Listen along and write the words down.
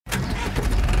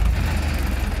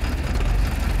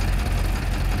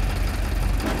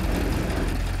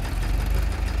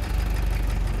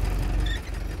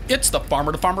It's the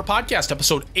Farmer to Farmer Podcast,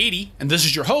 episode 80, and this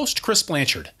is your host, Chris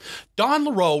Blanchard. Don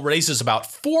Lareau raises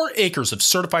about 4 acres of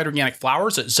certified organic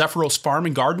flowers at Zephyros Farm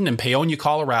and Garden in Paonia,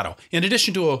 Colorado, in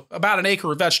addition to about an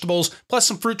acre of vegetables, plus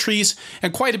some fruit trees,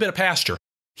 and quite a bit of pasture.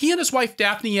 He and his wife,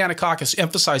 Daphne Yannakakis,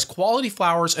 emphasize quality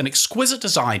flowers and exquisite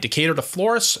design to cater to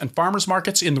florists and farmers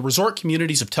markets in the resort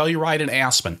communities of Telluride and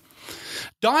Aspen.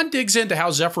 Don digs into how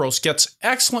Zephyros gets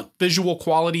excellent visual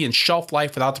quality and shelf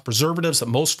life without the preservatives that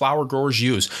most flower growers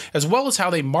use, as well as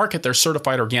how they market their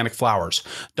certified organic flowers.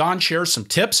 Don shares some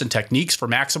tips and techniques for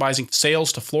maximizing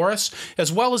sales to florists,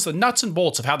 as well as the nuts and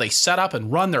bolts of how they set up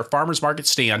and run their farmers market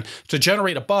stand to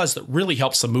generate a buzz that really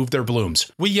helps them move their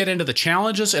blooms. We get into the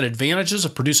challenges and advantages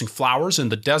of producing flowers in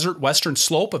the desert western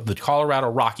slope of the Colorado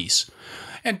Rockies.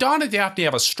 And Don and Daphne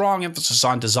have a strong emphasis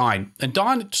on design, and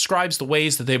Don describes the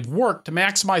ways that they've worked to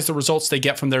maximize the results they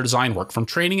get from their design work, from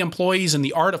training employees in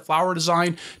the art of flower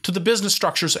design to the business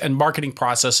structures and marketing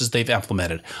processes they've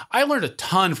implemented. I learned a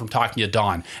ton from talking to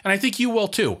Don, and I think you will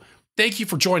too. Thank you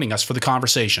for joining us for the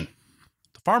conversation.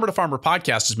 Farmer to Farmer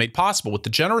Podcast is made possible with the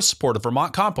generous support of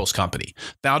Vermont Compost Company,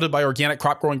 founded by organic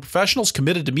crop growing professionals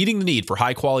committed to meeting the need for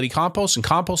high quality compost and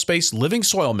compost-based living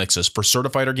soil mixes for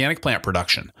certified organic plant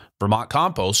production.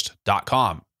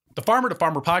 VermontCompost.com. The Farmer to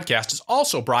Farmer Podcast is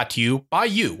also brought to you by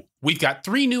you. We've got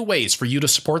 3 new ways for you to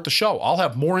support the show. I'll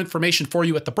have more information for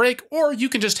you at the break, or you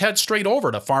can just head straight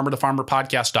over to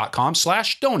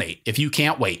farmertofarmerpodcast.com/donate if you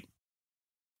can't wait.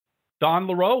 Don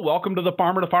Lareau, welcome to the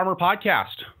Farmer to Farmer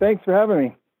Podcast. Thanks for having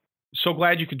me. So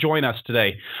glad you could join us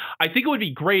today. I think it would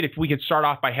be great if we could start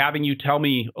off by having you tell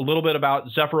me a little bit about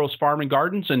Zephyros Farm and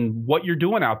Gardens and what you're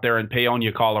doing out there in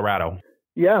Paonia, Colorado.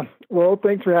 Yeah, well,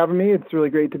 thanks for having me. It's really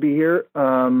great to be here.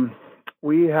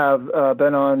 We have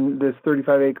been on this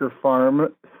 35-acre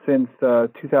farm since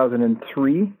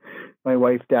 2003. My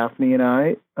wife, Daphne, and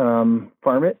I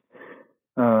farm it.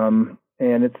 And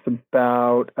it's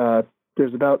about,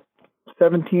 there's about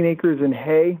 17 acres in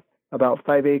hay, about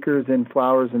 5 acres in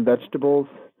flowers and vegetables.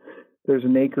 There's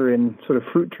an acre in sort of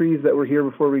fruit trees that were here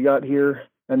before we got here.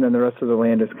 And then the rest of the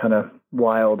land is kind of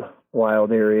wild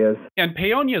areas. And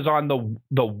Paonia is on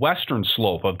the western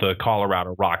slope of the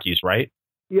Colorado Rockies, right?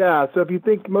 Yeah. So if you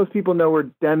think most people know where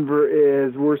Denver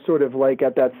is, we're sort of like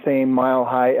at that same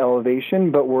mile-high elevation,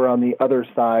 but we're on the other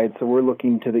side. So we're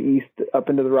looking to the east up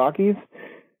into the Rockies.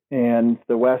 And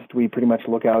the west, we pretty much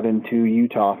look out into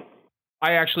Utah.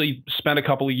 I actually spent a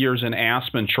couple of years in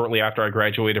Aspen shortly after I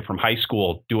graduated from high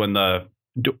school doing I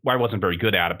wasn't very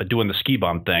good at it, but doing the ski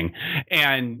bum thing.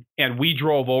 And we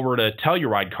drove over to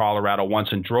Telluride, Colorado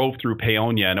once and drove through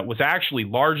Paonia. And it was actually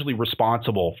largely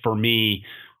responsible for me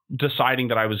deciding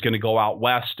that I was going to go out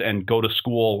west and go to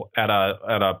school at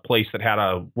a place that had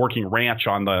a working ranch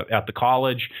at the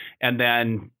college, and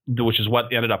then which is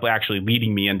what ended up actually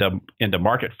leading me into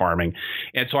market farming.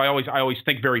 And so I always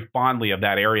think very fondly of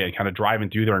that area and kind of driving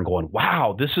through there and going,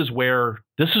 wow, this is where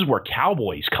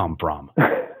cowboys come from.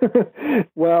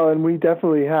 Well, and we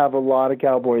definitely have a lot of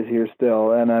cowboys here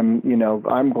still, and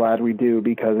I'm glad we do,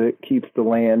 because it keeps the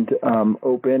land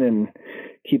open and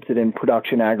keeps it in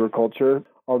production agriculture.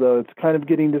 Although it's kind of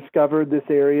getting discovered, this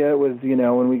area was,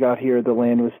 when we got here, the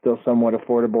land was still somewhat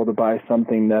affordable to buy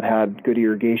something that had good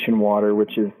irrigation water,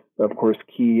 which is, of course,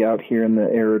 key out here in the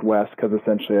arid West, because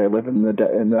essentially I live in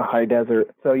the high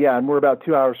desert. So, yeah, and we're about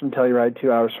 2 hours from Telluride,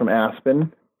 2 hours from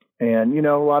Aspen. And,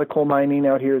 a lot of coal mining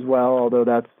out here as well, although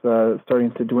that's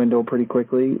starting to dwindle pretty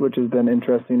quickly, which has been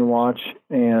interesting to watch,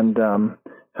 and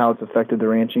how it's affected the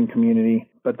ranching community.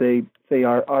 But they say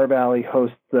our valley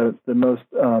hosts the most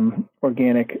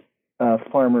organic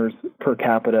farmers per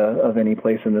capita of any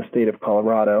place in the state of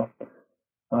Colorado.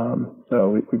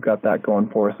 So we've got that going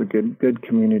for us, a good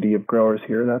community of growers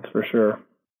here, that's for sure.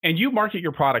 And you market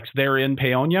your products there in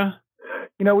Paonia?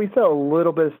 We sell a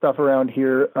little bit of stuff around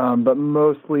here, but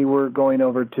mostly we're going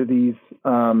over to these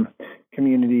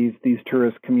communities, these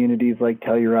tourist communities like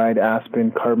Telluride,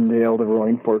 Aspen, Carbondale, the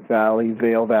Roaring Fork Valley,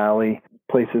 Vail Valley,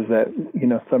 places that,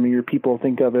 some of your people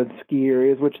think of as ski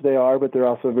areas, which they are, but they're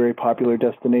also very popular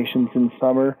destinations in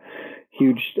summer,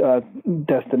 huge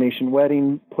destination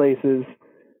wedding places,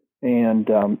 and,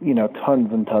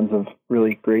 tons and tons of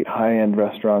really great high-end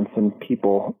restaurants and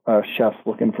people, chefs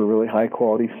looking for really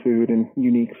high-quality food and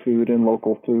unique food and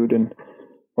local food and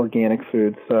organic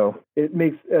food. So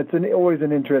it's always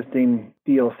an interesting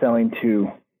deal selling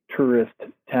to tourist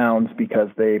towns, because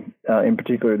they, in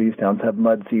particular, these towns have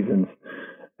mud seasons,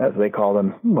 as they call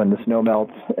them, when the snow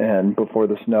melts and before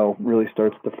the snow really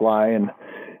starts to fly. And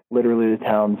literally the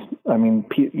towns,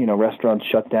 restaurants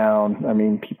shut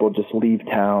down. People just leave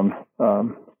town.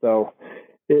 So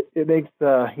it makes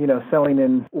selling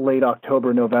in late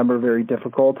October, November very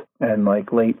difficult, and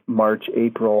like late March,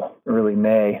 April, early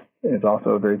May is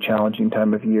also a very challenging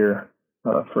time of year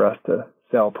for us to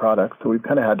sell products. So we've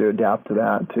kind of had to adapt to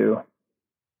that too.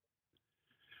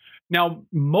 Now,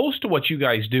 most of what you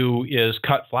guys do is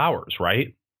cut flowers,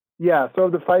 right? Yeah. So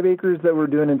of the 5 acres that we're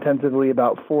doing intensively,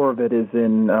 about 4 of it is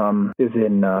in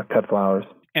cut flowers.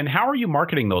 And how are you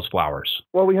marketing those flowers?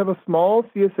 Well, we have a small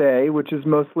CSA, which is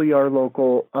mostly our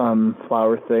local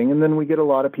flower thing. And then we get a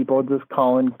lot of people just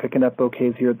calling, picking up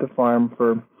bouquets here at the farm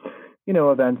for,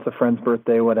 events, a friend's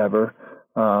birthday, whatever.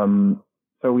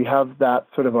 So we have that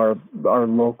sort of our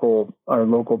local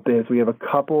biz. We have a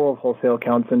couple of wholesale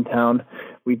accounts in town.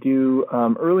 We do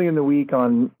early in the week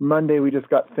on Monday. We just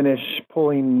got finished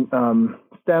pulling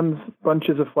stems,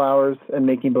 bunches of flowers, and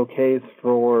making bouquets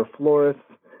for florists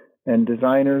and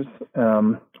designers.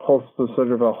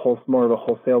 Sort of more of a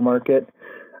wholesale market.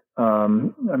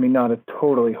 Not a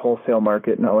totally wholesale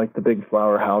market, not like the big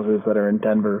flower houses that are in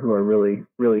Denver who are really,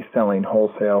 really selling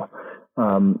wholesale.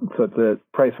 So it's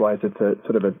price-wise, it's a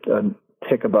sort of a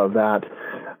tick above that.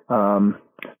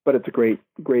 But it's a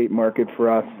great market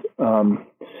for us.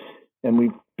 And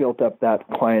we've built up that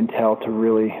clientele to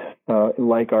really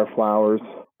like our flowers.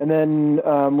 And then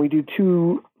we do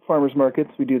 2 farmers markets.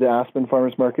 We do the Aspen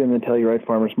Farmers Market and the Telluride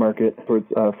Farmers Market for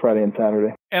Friday and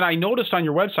Saturday. And I noticed on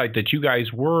your website that you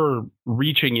guys were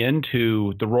reaching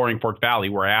into the Roaring Fork Valley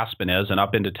where Aspen is and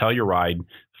up into Telluride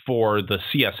for the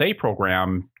CSA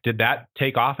program. Did that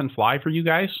take off and fly for you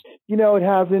guys? It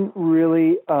hasn't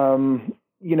really.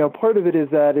 Part of it is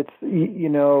that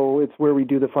it's where we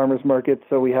do the farmers market,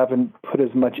 so we haven't put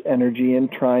as much energy in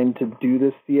trying to do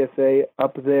the CSA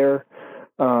up there.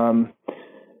 Because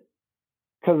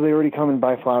they already come and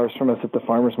buy flowers from us at the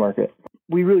farmers market.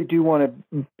 We really do want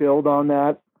to build on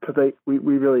that because we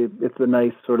really, it's a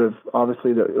nice sort of,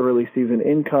 obviously the early season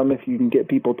income if you can get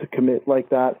people to commit like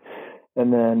that.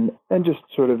 And just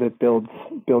sort of it builds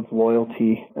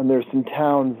loyalty. And there's some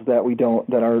towns that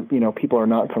people are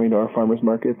not coming to our farmers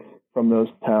markets from those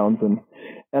towns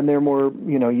and they're more,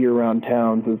 year round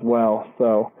towns as well.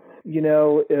 So,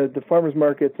 the farmers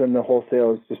markets and the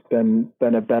wholesale has just been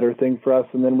a better thing for us.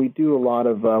 And then we do a lot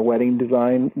of wedding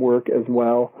design work as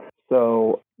well.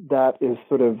 So that is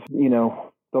sort of,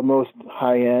 the most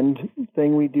high-end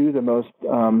thing we do, the most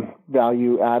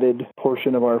value-added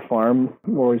portion of our farm.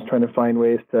 We're always trying to find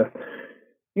ways to,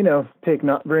 take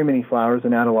not very many flowers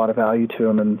and add a lot of value to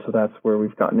them. And so that's where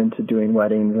we've gotten into doing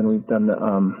weddings. And we've done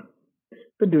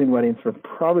been doing weddings for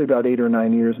probably about 8 or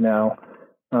 9 years now.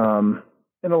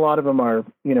 And a lot of them are,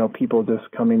 people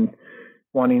just coming,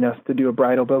 wanting us to do a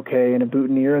bridal bouquet and a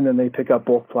boutonniere, and then they pick up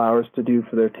bulk flowers to do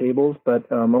for their tables. But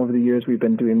over the years, we've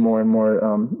been doing more and more,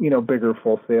 bigger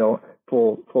full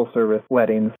service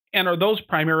weddings. And are those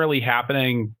primarily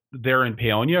happening there in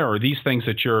Paonia, or are these things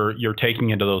that you're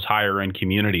taking into those higher end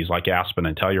communities like Aspen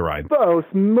and Telluride? Both,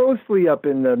 mostly up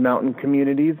in the mountain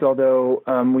communities, although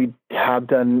we have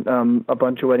done a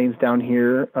bunch of weddings down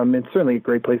here. It's certainly a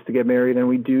great place to get married, and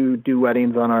we do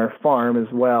weddings on our farm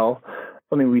as well.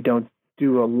 Something we don't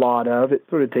do a lot of. It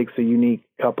sort of takes a unique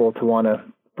couple to want to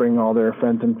bring all their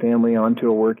friends and family onto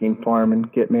a working farm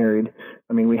and get married.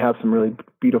 We have some really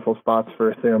beautiful spots for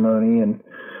a ceremony and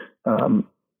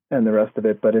the rest of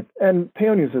it, and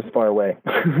Paonia's just far away.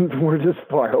 We're just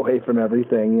far away from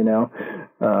everything,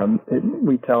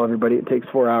 we tell everybody it takes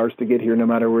 4 hours to get here no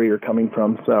matter where you're coming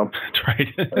from. So that's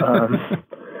right.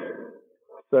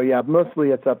 So yeah, mostly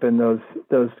it's up in those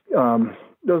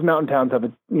mountain towns have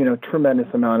a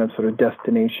tremendous amount of sort of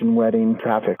destination wedding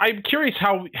traffic. I'm curious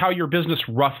how your business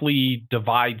roughly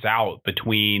divides out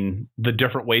between the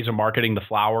different ways of marketing the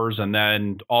flowers and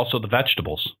then also the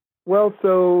vegetables. Well,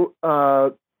 so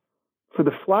for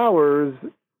the flowers,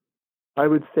 I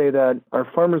would say that our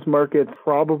farmers markets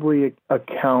probably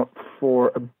account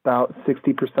for about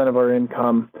 60% of our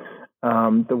income.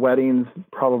 The weddings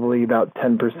probably about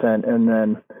 10%, and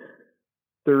then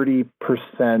 30%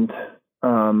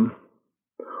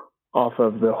 off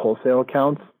of the wholesale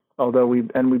accounts. Although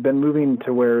we've been moving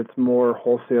to where it's more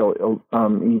wholesale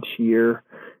each year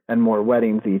and more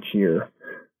weddings each year,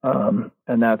 and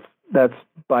that's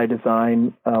by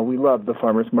design. We love the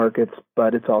farmers markets,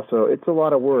 but it's a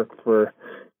lot of work for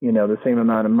the same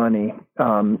amount of money,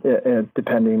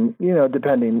 depending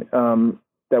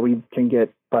that we can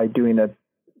get by doing a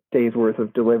day's worth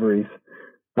of deliveries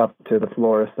up to the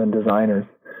florists and designers.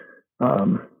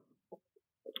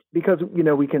 Because,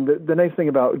 we can, the nice thing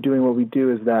about doing what we do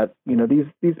is that,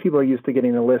 these people are used to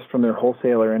getting a list from their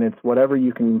wholesaler, and it's whatever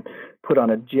you can put on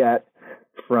a jet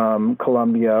from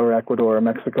Colombia or Ecuador or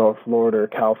Mexico or Florida or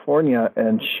California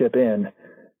and ship in.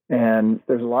 And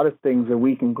there's a lot of things that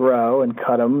we can grow and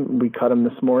cut them. We cut them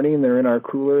this morning. They're in our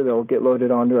cooler. They'll get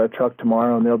loaded onto our truck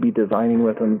tomorrow, and they'll be designing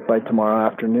with them by tomorrow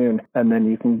afternoon. And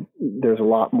then there's a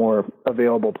lot more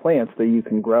available plants that you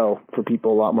can grow for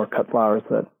people, a lot more cut flowers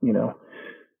that,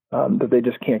 that they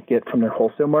just can't get from their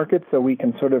wholesale market. So we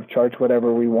can sort of charge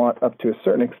whatever we want up to a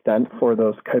certain extent for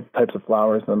those types of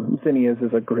flowers. Zinnias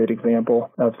is a great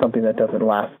example of something that doesn't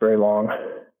last very long.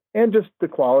 And just the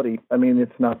quality. I mean,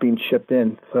 it's not being shipped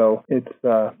in. So it's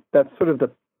that's sort of the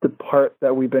part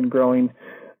that we've been growing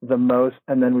the most.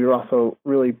 And then we were also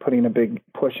really putting a big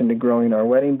push into growing our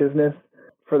wedding business.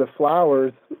 For the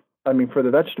flowers, for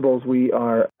the vegetables, we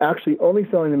are actually only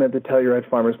selling them at the Telluride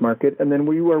Farmers Market. And then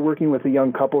we were working with a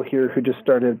young couple here who just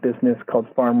started a business called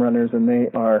Farm Runners, and they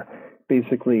are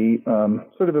basically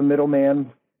sort of a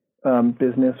middleman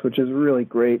business, which is really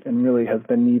great and really has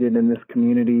been needed in this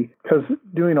community, because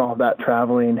doing all that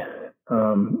traveling,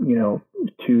 2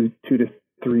 to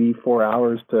 3, 4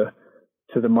 hours to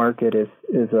the market is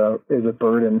a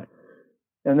burden.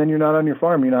 And then you're not on your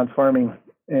farm, you're not farming.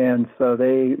 And so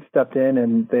they stepped in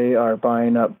and they are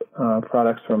buying up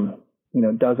products from,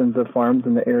 dozens of farms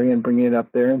in the area and bringing it up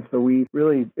there. And so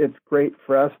it's great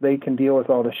for us. They can deal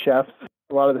with all the chefs.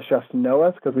 A lot of the chefs know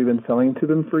us because we've been selling to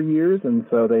them for years. And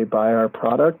so they buy our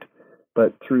product,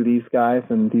 but through these guys,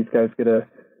 and these guys get to,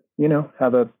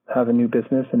 have a new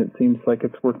business. And it seems like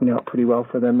it's working out pretty well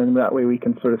for them. And that way we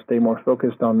can sort of stay more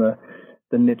focused on the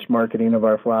niche marketing of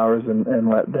our flowers and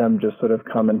let them just sort of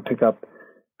come and pick up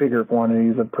bigger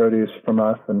quantities of produce from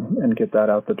us and get that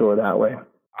out the door that way.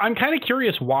 I'm kind of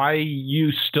curious why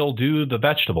you still do the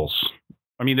vegetables.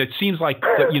 I mean, it seems like,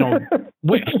 on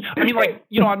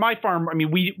my farm,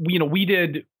 we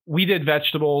did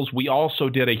vegetables. We also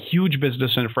did a huge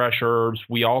business in fresh herbs.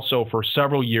 We also, for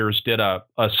several years, did a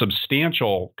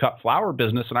substantial cut flower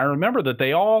business. And I remember that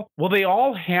they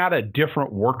all had a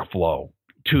different workflow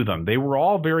to them. They were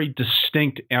all very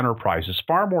distinct enterprises,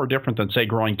 far more different than, say,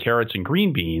 growing carrots and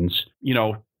green beans.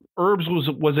 Herbs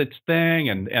was its thing,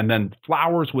 and then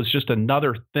flowers was just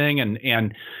another thing.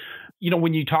 And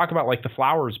when you talk about like the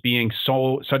flowers being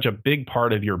such a big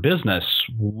part of your business,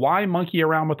 why monkey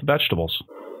around with the vegetables?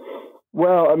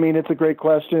 Well, it's a great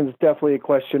question. It's definitely a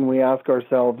question we ask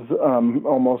ourselves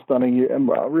almost on a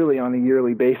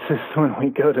yearly basis when we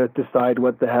go to decide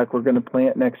what the heck we're going to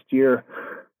plant next year.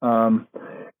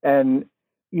 Even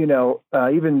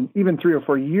 3 or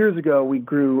 4 years ago, we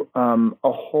grew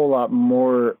a whole lot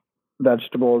more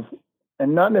vegetables,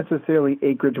 and not necessarily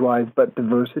acreage-wise, but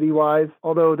diversity-wise.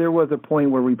 Although there was a point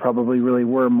where we probably really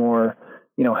were more,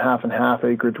 half and half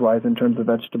acreage-wise in terms of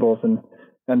vegetables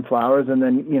and flowers. And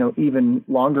then, even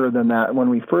longer than that, when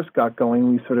we first got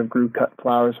going, we sort of grew cut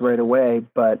flowers right away.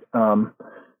 But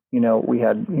we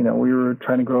were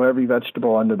trying to grow every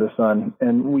vegetable under the sun,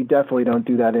 and we definitely don't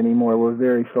do that anymore. We're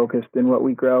very focused in what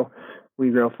we grow. We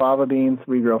grow fava beans,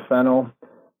 we grow fennel,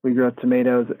 we grow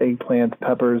tomatoes, eggplants,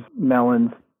 peppers,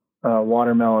 melons,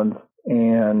 watermelons,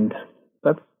 and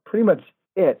that's pretty much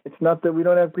it. It's not that we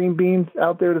don't have green beans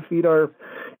out there to feed our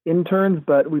interns,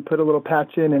 but we put a little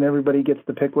patch in and everybody gets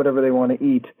to pick whatever they want to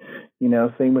eat,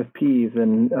 same with peas.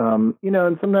 And,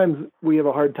 and sometimes we have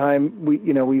a hard time.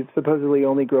 We supposedly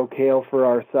only grow kale for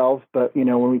ourselves, but,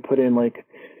 when we put in like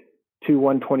 2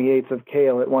 1/28 of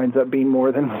kale, it winds up being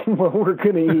more than what we're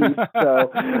going to eat.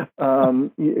 So,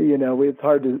 it's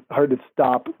hard to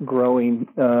stop growing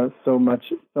so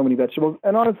many vegetables.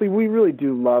 And honestly, we really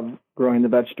do love growing the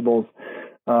vegetables,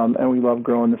 and we love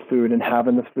growing the food and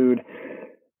having the food.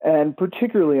 And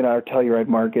particularly in our Telluride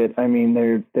market,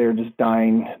 they're just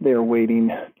dying. They're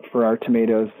waiting for our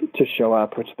tomatoes to show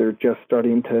up, which they're just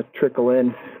starting to trickle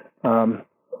in,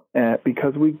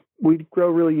 because we grow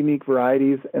really unique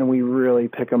varieties, and we really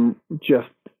pick them just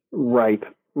ripe,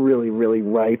 really, really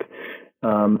ripe.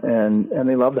 And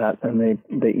they love that, and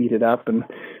they eat it up, and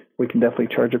we can definitely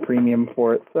charge a premium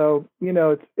for it. So,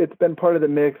 it's been part of the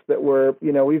mix that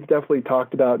we've definitely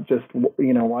talked about just,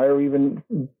 why are we even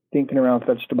thinking around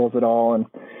vegetables at all? And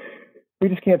we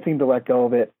just can't seem to let go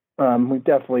of it. We've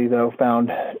definitely, though,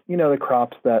 found, the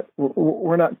crops that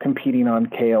we're not competing on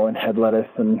kale and head lettuce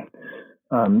and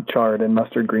chard and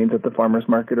mustard greens at the farmer's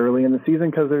market early in the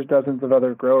season, because there's dozens of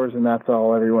other growers, and that's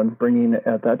all everyone's bringing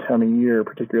at that time of year.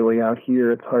 Particularly out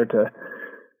here, it's hard to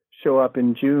show up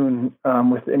in June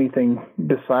with anything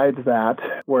besides that.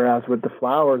 Whereas with the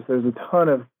flowers, there's a ton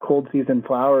of cold season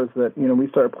flowers that, we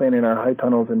start planting our high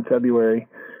tunnels in February.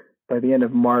 By the end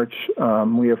of March,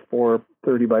 we have 4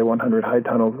 30 by 100 high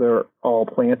tunnels. They're all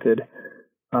planted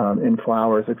in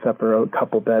flowers, except for a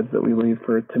couple beds that we leave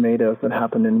for tomatoes that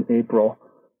happen in April.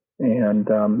 And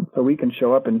so we can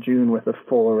show up in June with a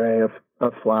full array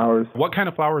flowers. What kind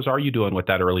of flowers are you doing with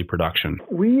that early production?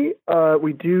 We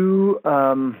do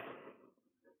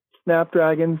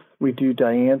snapdragons, we do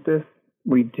dianthus,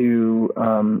 we do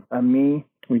ami,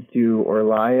 we do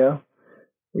orlia,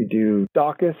 we do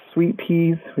daucus, sweet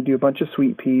peas. We do a bunch of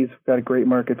sweet peas. We've got a great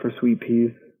market for sweet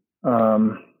peas.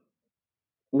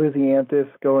 Lisianthus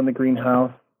go in the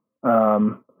greenhouse.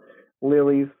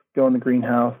 Lilies go in the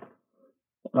greenhouse.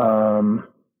 And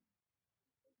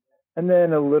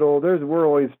then we're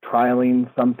always trialing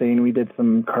something. We did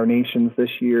some carnations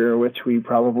this year, which we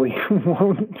probably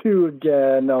won't do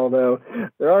again, although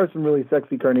there are some really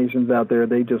sexy carnations out there.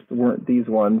 They just weren't these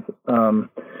ones.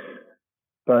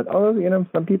 But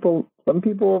some people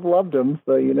have loved them,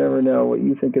 so you never know what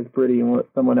you think is pretty and what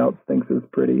someone else thinks is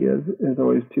pretty is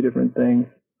always two different things.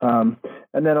 And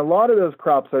then a lot of those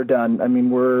crops are done. I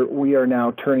mean, we are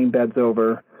now turning beds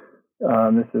over.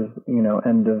 This is,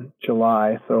 end of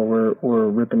July, so we're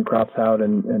ripping crops out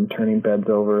and turning beds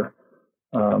over.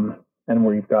 And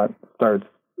we've got starts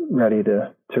ready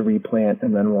to replant,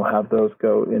 and then we'll have those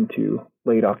go into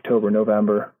late October,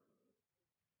 November.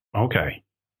 Okay.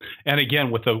 And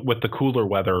again, with the cooler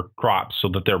weather crops, so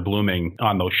that they're blooming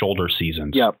on those shoulder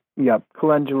seasons. Yep.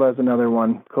 Calendula is another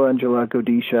one. Calendula,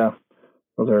 Godetia.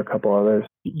 Those are a couple others.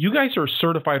 You guys are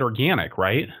certified organic,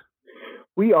 right?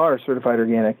 We are certified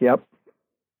organic, yep.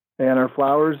 And our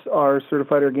flowers are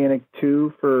certified organic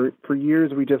too. For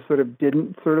years, we just sort of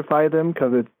didn't certify them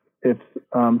because it's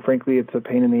frankly, it's a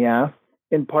pain in the ass.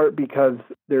 In part because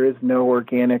there is no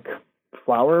organic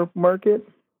flower market.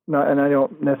 And I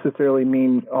don't necessarily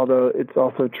mean, although it's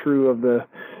also true of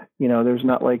there's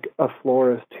not like a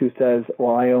florist who says,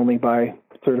 well, I only buy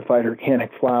certified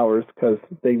organic flowers, because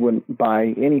they wouldn't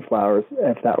buy any flowers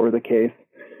if that were the case.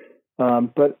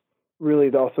 But really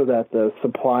it's also that the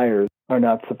suppliers are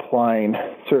not supplying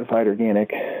certified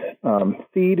organic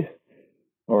seed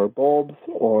or bulbs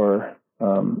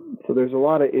so there's a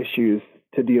lot of issues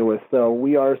to deal with. So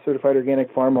we are a certified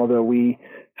organic farm, although we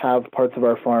have parts of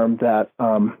our farm that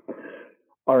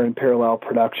are in parallel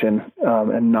production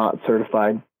and not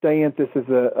certified. Dianthus is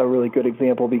a really good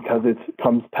example because it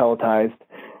comes pelletized,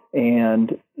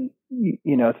 and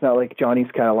it's not like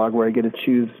Johnny's catalog where I get to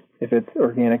choose if it's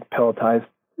organic pelletized,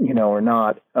 or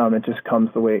not. It just comes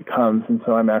the way it comes. And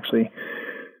so I'm actually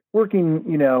working,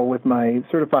 with my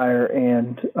certifier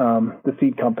and the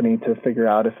seed company to figure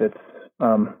out if it's,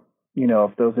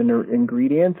 if those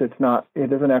ingredients, they're not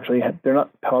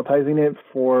pelletizing it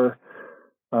for,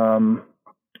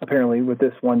 apparently with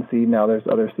this one seed. Now there's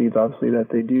other seeds, obviously, that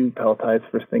they do pelletize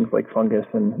for things like fungus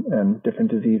and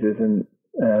different diseases and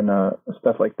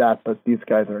stuff like that. But these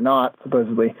guys are not,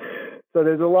 supposedly. So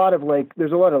there's a lot of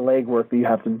legwork that you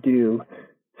have to do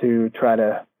to try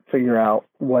to figure out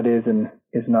what is and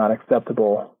is not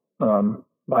acceptable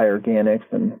by organics.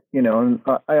 And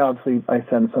I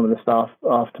send some of the stuff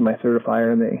off to my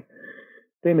certifier, and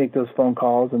they make those phone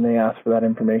calls and they ask for that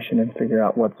information and figure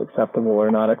out what's acceptable or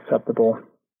not acceptable.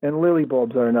 And lily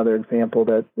bulbs are another example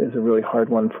that is a really hard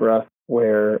one for us,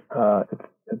 where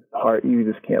it's hard. You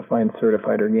just can't find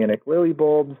certified organic lily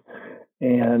bulbs.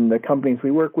 And the companies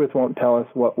we work with won't tell us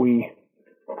what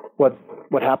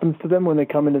happens to them when they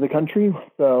come into the country.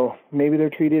 So maybe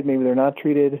they're treated, maybe they're not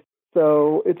treated.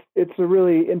 So it's a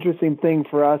really interesting thing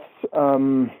for us.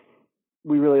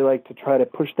 We really like to try to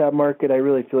push that market. I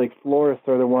really feel like florists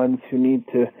are the ones who need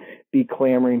to be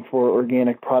clamoring for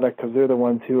organic product, because they're the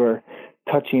ones who are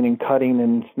touching and cutting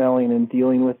and smelling and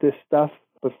dealing with this stuff.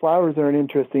 But flowers are an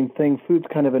interesting thing. Food's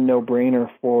kind of a no-brainer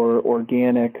for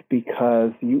organic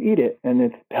because you eat it and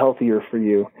it's healthier for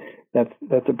you.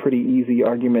 That's a pretty easy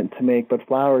argument to make. But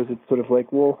flowers, it's sort of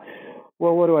like, well,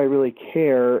 what do I really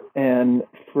care? And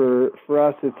for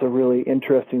us, it's a really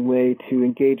interesting way to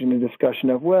engage in a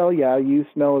discussion of, well, yeah, you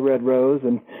smell a red rose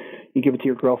and you give it to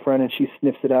your girlfriend and she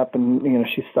sniffs it up and,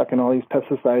 she's sucking all these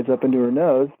pesticides up into her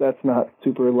nose. That's not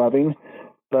super loving.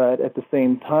 But at the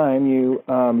same time, you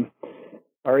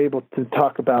are able to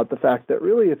talk about the fact that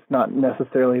really it's not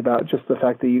necessarily about just the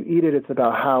fact that you eat it. It's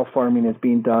about how farming is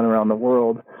being done around the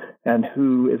world and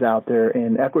who is out there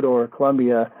in Ecuador or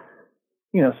Colombia,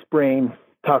 spraying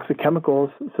toxic chemicals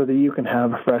so that you can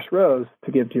have a fresh rose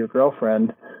to give to your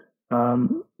girlfriend.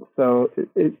 So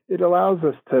it allows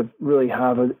us to really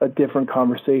have a different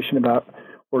conversation about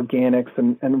organics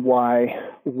and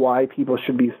why people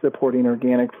should be supporting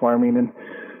organic farming. And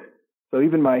so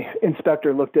even my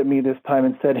inspector looked at me this time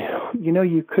and said,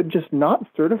 you could just not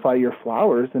certify your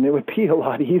flowers and it would be a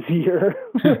lot easier.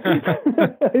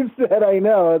 I said, I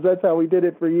know, that's how we did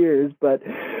it for years, but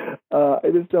I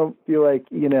just don't feel like,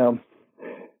 you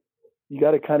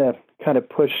got to kind of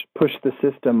push the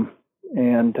system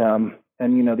and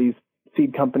And, these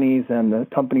seed companies and the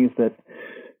companies that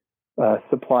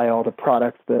supply all the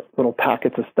products, the little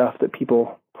packets of stuff that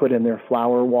people put in their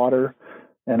flower water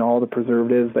and all the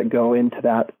preservatives that go into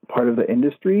that part of the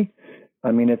industry.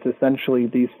 I mean, it's essentially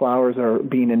these flowers are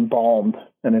being embalmed,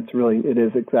 and it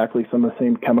is exactly some of the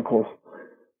same chemicals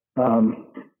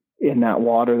in that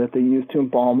water that they use to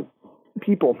embalm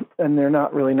people, and they're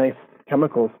not really nice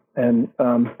chemicals. And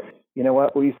you know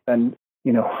what? We spend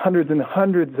hundreds and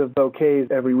hundreds of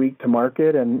bouquets every week to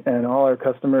market, and all our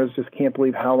customers just can't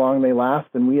believe how long they last,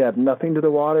 and we add nothing to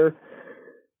the water.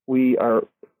 We are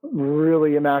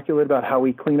really immaculate about how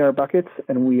we clean our buckets,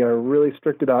 and we are really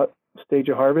strict about stage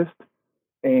of harvest,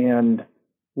 and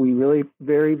we really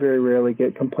very, very rarely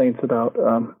get complaints about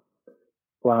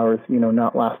flowers,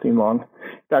 not lasting long.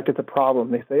 In fact, it's a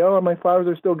problem. They say, "Oh, my flowers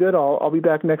are still good. I'll be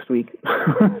back next week."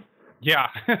 Yeah.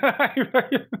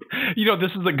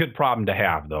 This is a good problem to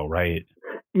have, though, right?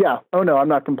 Yeah. Oh, no, I'm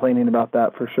not complaining about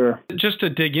that for sure. Just to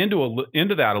dig into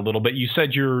that a little bit, you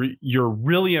said you're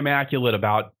really immaculate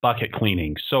about bucket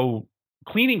cleaning. So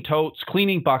cleaning totes,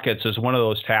 cleaning buckets is one of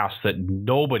those tasks that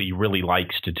nobody really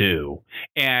likes to do.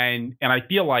 And I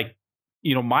feel like,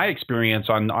 my experience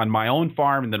on my own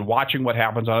farm and then watching what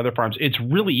happens on other farms, it's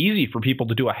really easy for people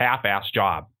to do a half-assed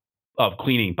job of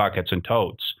cleaning buckets and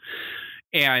totes.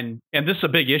 And this is a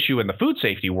big issue in the food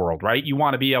safety world, right? You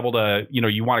want to be able to,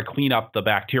 you want to clean up the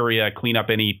bacteria, clean up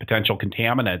any potential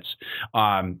contaminants.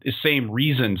 The same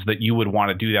reasons that you would want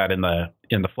to do that in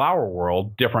the flower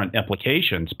world, different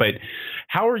implications. But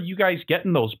how are you guys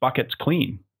getting those buckets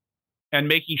clean? And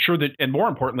making sure that, and more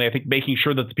importantly, I think making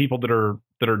sure that the people that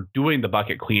are doing the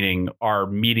bucket cleaning are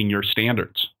meeting your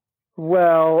standards.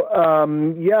 Well,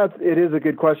 yeah, it is a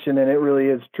good question, and it really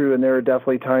is true. And there are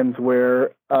definitely times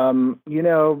where,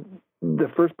 the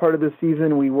first part of the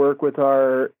season we work with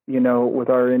our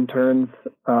interns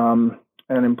and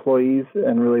employees,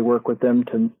 and really work with them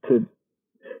to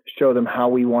show them how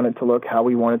we want it to look, how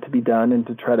we want it to be done, and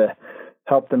to try to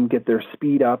help them get their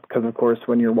speed up. Because of course,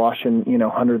 when you're washing,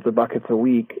 hundreds of buckets a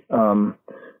week,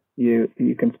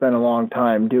 you can spend a long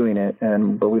time doing it,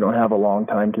 but we don't have a long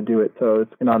time to do it. So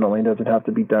it's not only does it have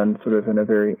to be done sort of in a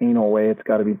very anal way, it's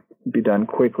got to be done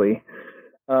quickly.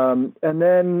 And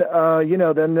then,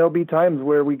 then there'll be times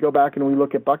where we go back and we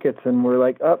look at buckets and we're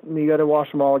like, oh, you got to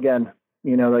wash them all again.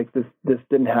 Like this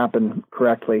didn't happen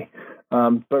correctly.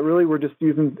 But really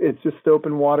it's just soap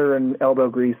and water and elbow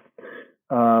grease,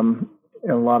 and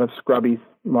a lot of scrubbies.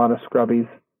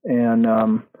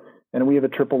 And we have a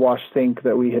triple wash sink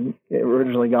that we had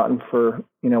originally gotten for,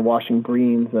 washing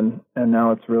greens, and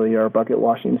now it's really our bucket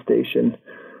washing station.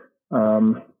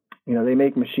 They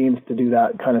make machines to do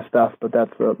that kind of stuff, but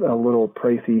that's a little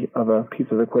pricey of a piece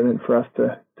of equipment for us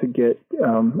to get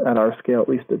at our scale, at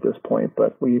least at this point.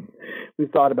 But we've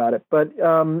thought about it. But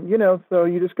so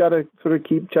you just got to sort of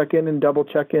keep checking and double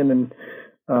checking, and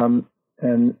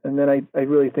then I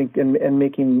really think and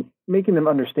making them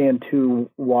understand too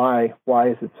why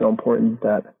is it so important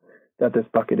that this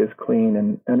bucket is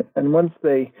clean, and once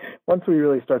we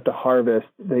really start to harvest,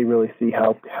 they really see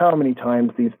how many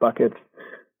times these buckets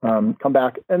come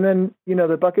back. And then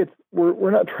the buckets,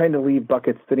 we're not trying to leave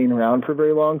buckets sitting around for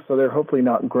very long, so they're hopefully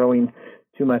not growing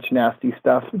too much nasty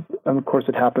stuff. Of course,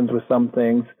 it happens with some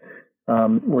things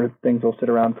where things will sit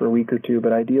around for a week or two,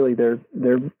 but ideally they're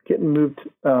getting moved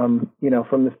from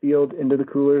the field into the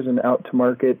coolers and out to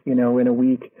market in a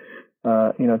week,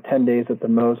 10 days at the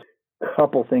most. A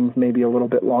couple things maybe a little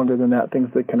bit longer than that, things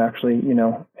that can actually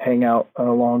hang out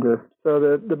longer, so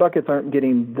the buckets aren't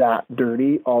getting that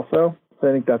dirty also. So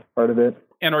I think that's part of it.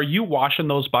 And are you washing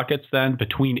those buckets then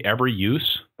between every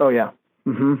use? Oh yeah.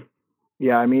 Mm-hmm.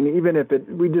 Yeah, I mean, even if it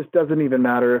just doesn't even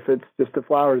matter if it's just the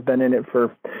flower's been in it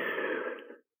for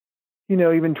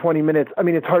even 20 minutes. I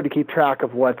mean, it's hard to keep track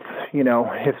of what's,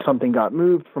 if something got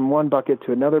moved from one bucket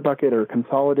to another bucket or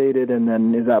consolidated, and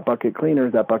then is that bucket clean or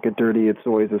is that bucket dirty? It's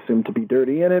always assumed to be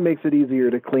dirty, and it makes it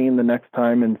easier to clean the next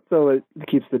time. And so it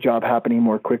keeps the job happening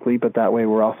more quickly, but that way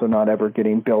we're also not ever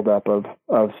getting buildup of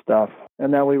stuff.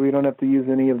 And that way we don't have to use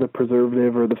any of the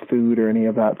preservative or the food or any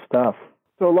of that stuff.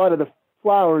 So a lot of the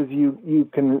flowers, you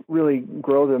can really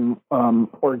grow them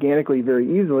organically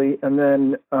very easily, and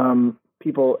then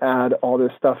people add all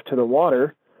this stuff to the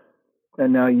water,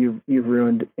 and now you've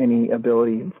ruined any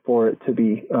ability for it to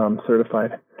be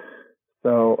certified.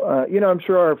 So I'm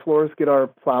sure our florists get our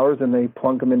flowers and they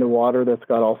plunk them into water that's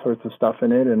got all sorts of stuff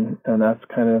in it, and that's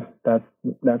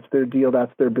that's their deal,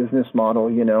 that's their business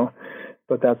model,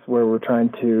 But that's where we're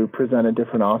trying to present a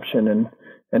different option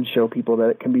and show people that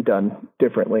it can be done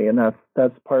differently, and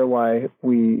that's part of why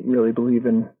we really believe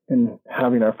in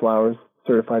having our flowers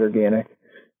certified organic.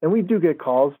 And we do get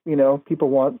calls,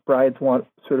 brides want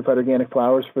certified organic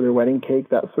flowers for their wedding cake,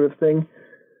 that sort of thing.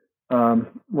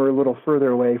 We're a little further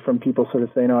away from people sort of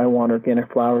saying, "No, I want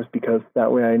organic flowers," because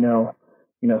that way I know,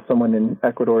 someone in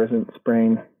Ecuador isn't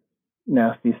spraying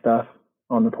nasty stuff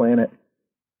on the planet.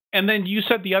 And then you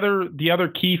said the other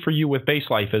key for you with base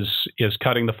life is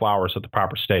cutting the flowers at the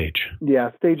proper stage. Yeah,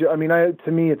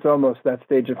 to me, it's almost that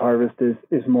stage of harvest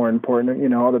is more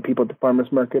important. All the people at the farmers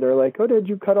market are like, "Oh, did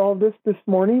you cut all this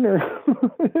morning, or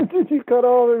did you cut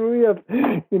all?" And we have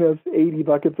 80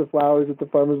 buckets of flowers at the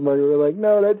farmers market. We're like,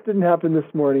 "No, that didn't happen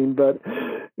this morning," but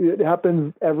it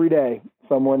happens every day.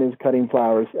 Someone is cutting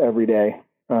flowers every day.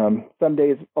 Some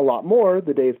days a lot more.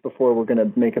 The days before we're going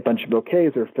to make a bunch of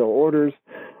bouquets or fill orders.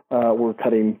 We're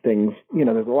cutting things,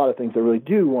 there's a lot of things that really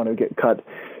do want to get cut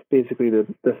basically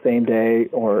the same day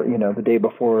or, the day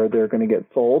before they're going to get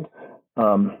sold.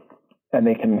 And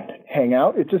they can hang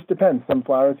out. It just depends. Some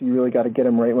flowers, you really got to get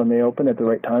them right when they open at the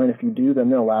right time. And if you do, then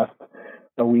they'll last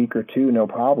a week or two, no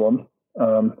problem.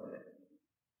 And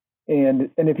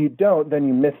if you don't, then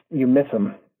you miss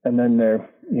them. And then they're,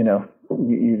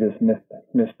 you just miss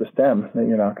the stem that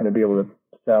you're not going to be able to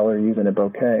sell or use in a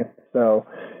bouquet. So,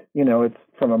 it's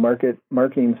from a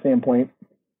marketing standpoint,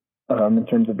 in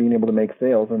terms of being able to make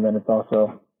sales. And then it's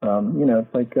also,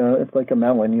 it's like a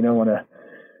melon. You don't want to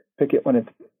pick it when it's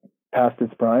past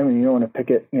its prime, and you don't want to pick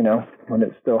it, when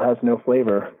it still has no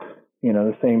flavor.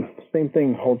 The same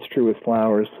thing holds true with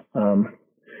flowers.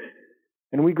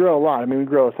 And we grow a lot. We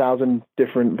grow 1,000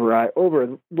 different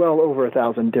over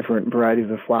 1,000 different varieties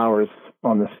of flowers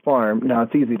on this farm. Now,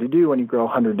 it's easy to do when you grow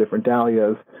 100 different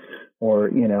dahlias,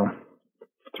 or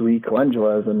 3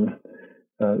 calendulas, and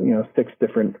 6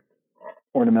 different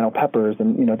ornamental peppers,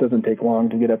 and it doesn't take long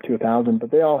to get up to 1,000.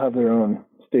 But they all have their own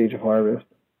stage of harvest.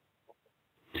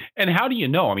 And how do you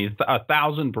know?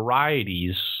 1,000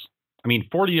 varieties.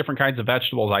 40 different kinds of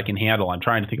vegetables I can handle. I'm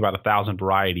trying to think about 1,000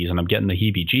 varieties, and I'm getting the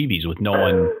heebie-jeebies with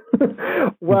knowing.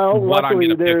 Well,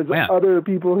 luckily there's other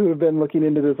people who have been looking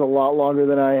into this a lot longer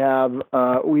than I have.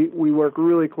 We work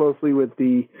really closely with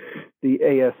the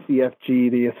ASCFG,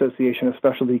 the Association of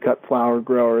Specialty Cut Flower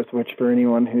Growers, which for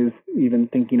anyone who's even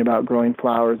thinking about growing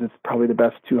flowers, it's probably the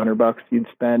best $200 you'd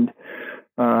spend.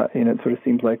 And it sort of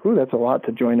seems like, ooh, that's a lot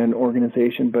to join an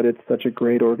organization, but it's such a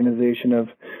great organization of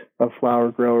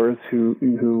flower growers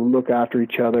who look after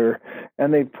each other.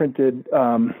 And they've printed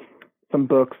some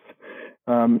books,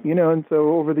 and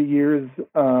so over the years,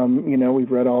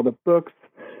 we've read all the books,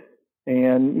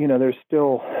 and,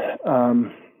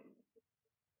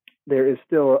 there is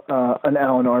still an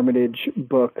Alan Armitage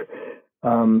book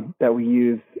that we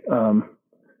use.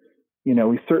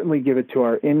 We certainly give it to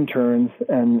our interns,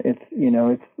 and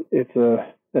it's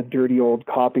a dirty old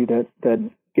copy that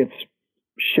gets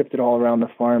shifted all around the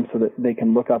farm so that they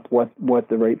can look up what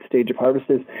the right stage of harvest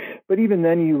is. But even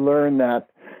then you learn that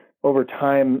over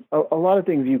time, a lot of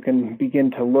things you can begin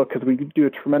to look, because we do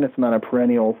a tremendous amount of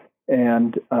perennials,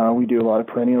 and we do a lot of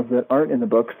perennials that aren't in the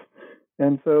books.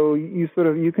 And so you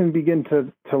can begin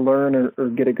to learn or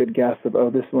get a good guess of, oh,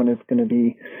 this one is going to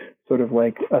be sort of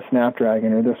like a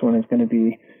snapdragon, or this one is going to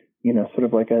be, sort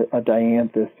of like a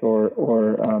dianthus, or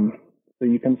so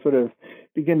you can sort of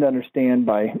begin to understand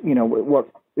by, what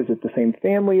is it, the same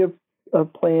family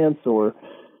of plants, or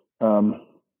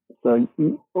so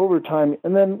over time.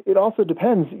 And then it also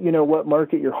depends, what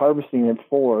market you're harvesting it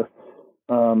for.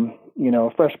 A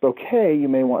fresh bouquet, you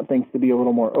may want things to be a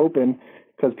little more open,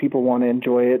 because people want to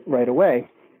enjoy it right away.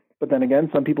 But then again,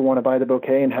 some people want to buy the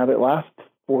bouquet and have it last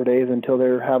 4 days until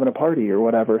they're having a party or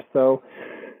whatever. So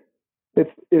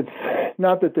it's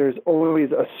not that there's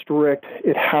always a strict,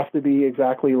 it has to be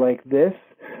exactly like this.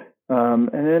 And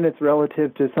then it's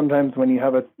relative to sometimes when you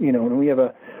have when we have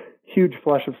a huge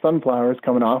flush of sunflowers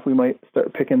coming off, we might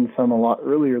start picking some a lot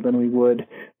earlier than we would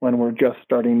when we're just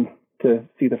starting to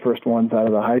see the first ones out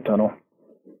of the high tunnel.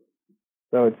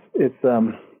 So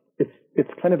it's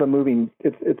kind of a moving,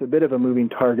 it's a bit of a moving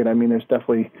target. There's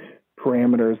definitely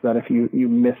parameters that if you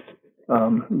miss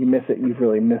it, you've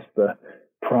really missed the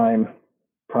prime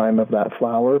of that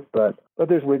flower. But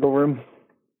there's wiggle room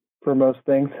for most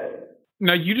things.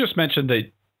 Now, you just mentioned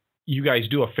that you guys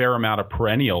do a fair amount of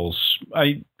perennials.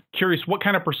 I'm curious, what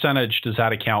kind of percentage does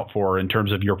that account for in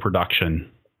terms of your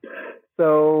production?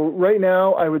 So right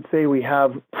now, I would say we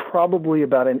have probably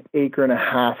about 1.5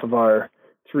 acres of our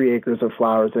 3 acres of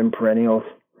flowers in perennials.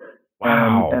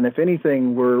 Wow. And if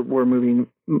anything, we're moving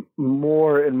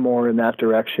more and more in that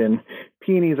direction.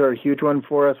 Peonies are a huge one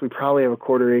for us. We probably have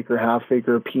 1/4 acre, 1/2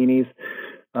 acre of peonies.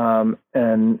 And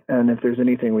if there's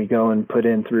anything we go and put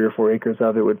in 3 or 4 acres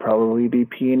of, it would probably be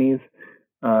peonies.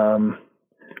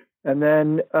 And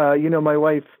then, my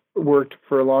wife worked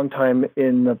for a long time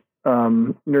in the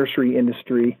nursery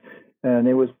industry, and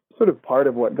it was sort of part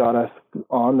of what got us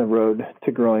on the road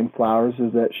to growing flowers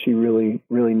is that she really,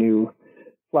 really knew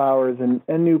flowers and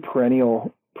knew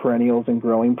perennials and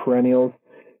growing perennials.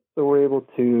 So we're able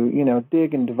to,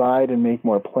 dig and divide and make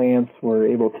more plants. We're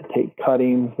able to take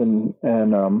cuttings and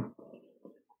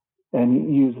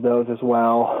use those as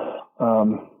well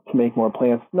to make more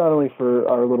plants, not only for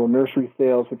our little nursery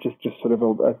sales, which is just sort of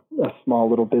a small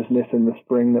little business in the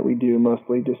spring that we do,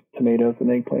 mostly just tomatoes and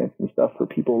eggplants and stuff for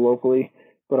people locally,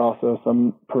 but also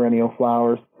some perennial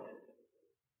flowers.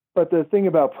 But the thing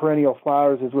about perennial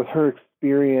flowers is with her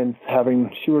experience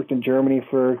she worked in Germany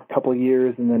for a couple of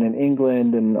years and then in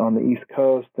England and on the East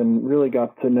Coast and really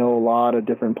got to know a lot of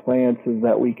different plants, is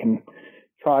that we can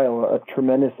try a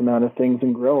tremendous amount of things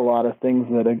and grow a lot of things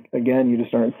that, again, you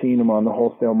just aren't seeing them on the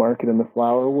wholesale market in the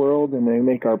flower world, and they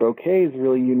make our bouquets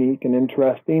really unique and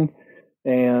interesting.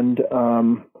 And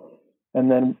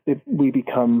then we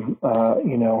become,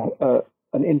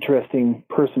 an interesting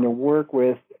person to work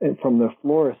with from the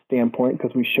florist standpoint,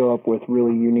 because we show up with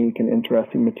really unique and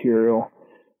interesting material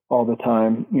all the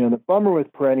time. The bummer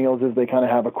with perennials is they kind of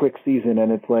have a quick season,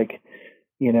 and it's like,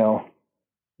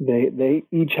 they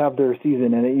each have their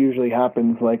season, and it usually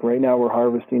happens like right now we're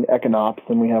harvesting echinops,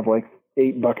 and we have like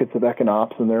 8 buckets of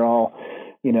echinops, and they're all,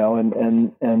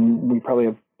 and we probably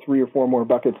have 3 or 4 more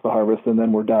buckets to harvest, and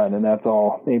then we're done, and that's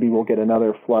all. Maybe we'll get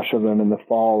another flush of them in the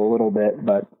fall a little bit,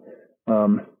 but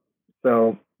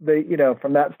so they,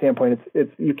 from that standpoint,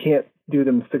 it's you can't do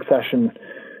them succession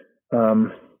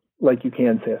like you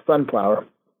can, say, a sunflower.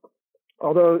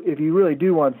 Although if you really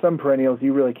do want some perennials,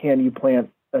 you really can. You plant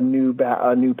a new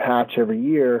patch every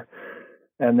year,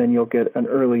 and then you'll get an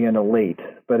early and a late.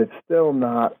 But it's still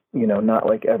not, not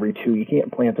like every 2. You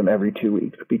can't plant them every 2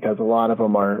 weeks, because a lot of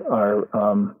them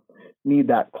are need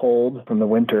that cold from the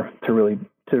winter to really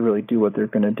do what they're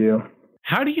going to do.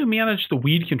 How do you manage the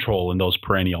weed control in those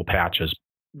perennial patches?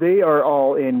 They are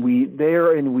all in weed. They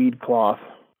are in weed cloth.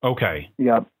 Okay.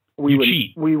 Yeah. We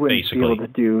wouldn't basically be able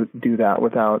to do that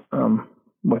without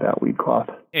weed cloth.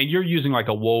 And you're using like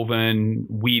a woven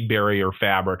weed barrier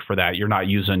fabric for that. You're not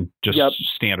using just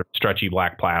standard stretchy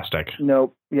black plastic.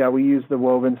 Nope. Yeah, we use the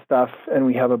woven stuff, and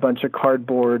we have a bunch of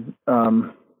cardboard,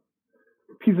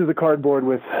 pieces of cardboard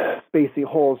with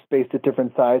holes spaced at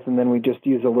different sizes, and then we just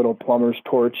use a little plumber's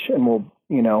torch, and we'll,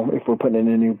 if we're putting in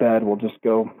a new bed, we'll just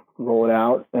go roll it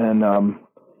out and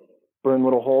burn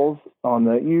little holes on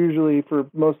usually for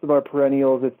most of our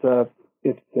perennials, it's a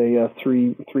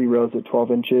 3 rows at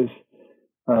 12 inches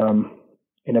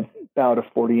in about a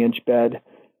 40-inch bed,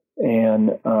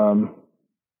 and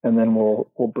then we'll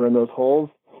burn those holes,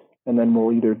 and then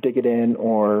we'll either dig it in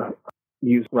or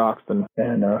use rocks and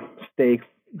stakes.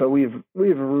 But we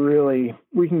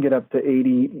can get up to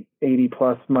 80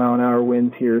 plus mile an hour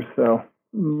winds here, so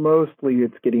mostly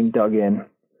it's getting dug in,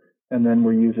 and then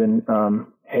we're using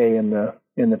hay in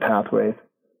the pathways.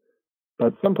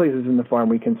 But some places in the farm,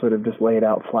 we can sort of just lay it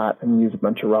out flat and use a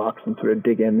bunch of rocks and sort of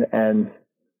dig in the ends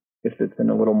if it's in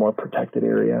a little more protected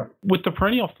area. With the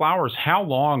perennial flowers, how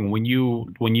long, when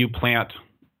you plant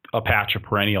a patch of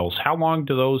perennials, how long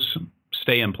do those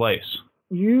stay in place?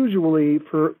 Usually,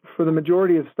 for the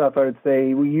majority of stuff, I would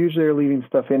say we usually are leaving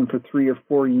stuff in for 3 or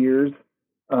 4 years.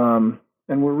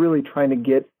 And we're really trying to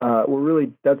get,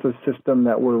 that's a system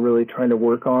that we're really trying to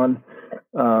work on.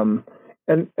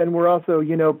 And we're also,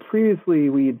 previously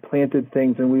we had planted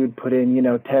things and we would put in,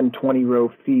 10, 20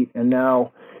 row feet. And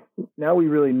now we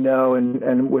really know,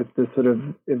 and with the sort of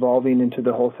evolving into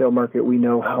the wholesale market, we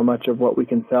know how much of what we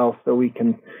can sell. So we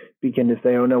can begin to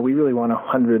say, oh no, we really want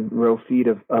 100 row feet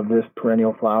of this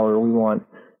perennial flower. We want,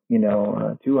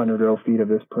 200 row feet of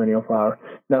this perennial flower.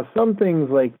 Now, some things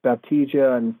like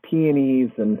Baptisia and peonies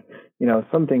and,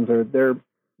 some things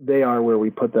they are where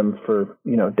we put them for,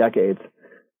 decades.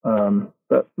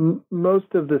 But most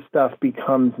of the stuff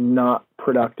becomes not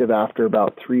productive after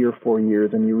about 3 or 4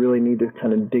 years, and you really need to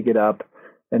kind of dig it up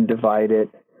and divide it.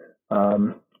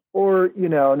 And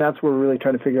that's where we're really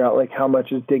trying to figure out, like, how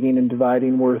much is digging and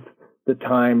dividing worth the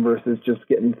time versus just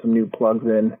getting some new plugs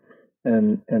in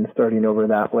and starting over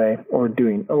that way, or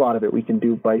doing a lot of it we can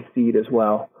do by seed as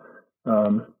well.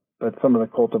 But some of the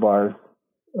cultivars,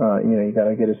 you got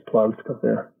to get as plugs because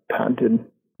they're patented.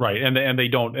 Right, and they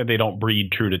don't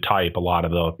breed true to type. A lot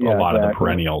of the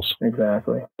perennials.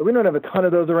 Exactly. So we don't have a ton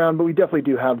of those around, but we definitely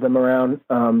do have them around.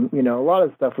 A lot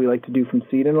of stuff we like to do from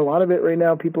seed, and a lot of it right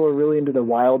now, people are really into the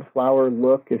wildflower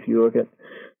look. If you look at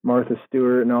Martha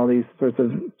Stewart and all these sorts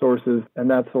of sources, and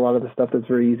that's a lot of the stuff that's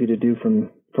very easy to do from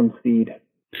seed.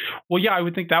 Well, yeah, I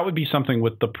would think that would be something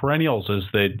with the perennials, is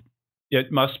that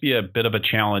it must be a bit of a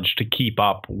challenge to keep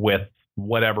up with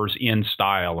whatever's in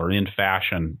style or in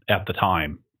fashion at the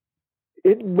time.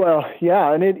 Well,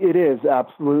 yeah, and it is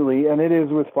absolutely, and it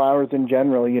is with flowers in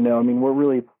general. I mean, we're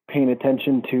really paying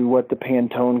attention to what the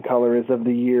Pantone color is of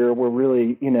the year. We're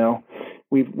really,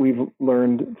 we've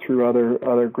learned through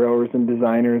other growers and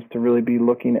designers to really be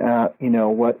looking at,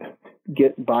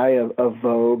 buy a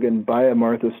Vogue and buy a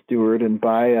Martha Stewart and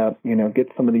get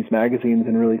some of these magazines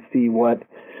and really see what's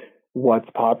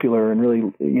popular and really,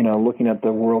 looking at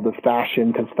the world of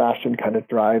fashion, because fashion kind of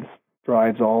drives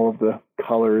all of the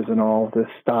colors and all of the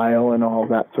style and all of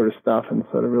that sort of stuff. And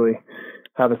so to really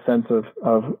have a sense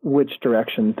of which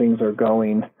direction things are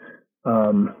going.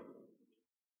 So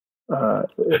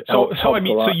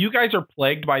you guys are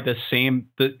plagued by the same,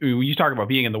 you talk about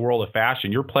being in the world of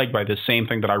fashion, you're plagued by the same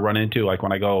thing that I run into, like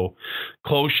when I go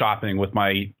clothes shopping with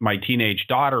my teenage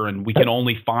daughter, and we can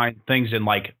only find things in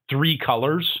like 3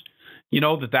 colors,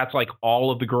 that's like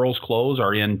all of the girls' clothes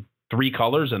are in 3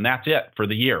 colors, and that's it for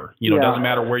the year. It doesn't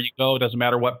matter where you go, doesn't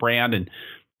matter what brand, and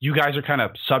you guys are kind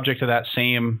of subject to that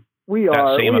same. We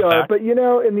are, but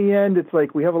in the end, it's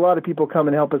like we have a lot of people come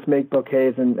and help us make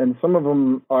bouquets, and some of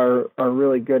them are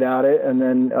really good at it. And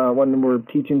then when we're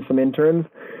teaching some interns,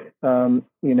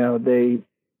 they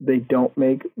don't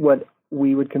make what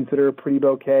we would consider a pretty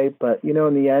bouquet, but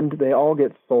in the end, they all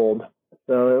get sold.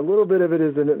 So a little bit of it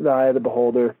is in the eye of the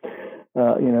beholder.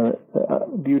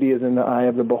 Beauty is in the eye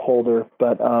of the beholder,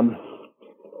 but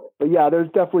yeah, there's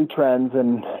definitely trends,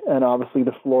 and obviously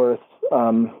the florists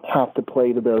have to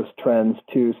play to those trends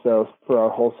too. So for our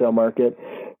wholesale market,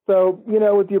 so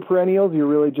with your perennials, you're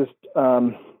really just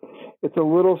it's a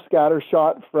little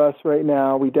scattershot for us right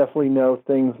now. We definitely know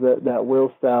things that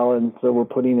will sell, and so we're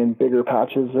putting in bigger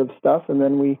patches of stuff, and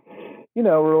then we're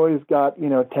always got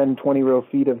 10, 20 row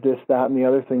feet of this, that, and the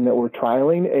other thing that we're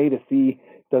trialing to see.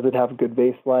 Does it have a good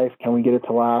vase life? Can we get it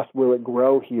to last? Will it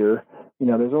grow here?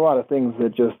 There's a lot of things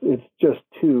that it's just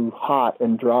too hot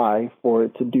and dry for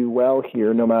it to do well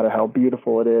here, no matter how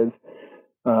beautiful it is.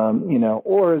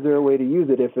 Or is there a way to use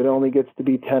it? If it only gets to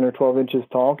be 10 or 12 inches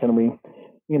tall, can we,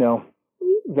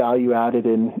 value add it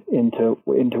into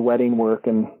wedding work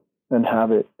and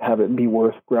have it be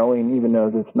worth growing, even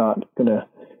though it's not going to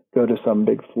go to some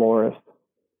big florist?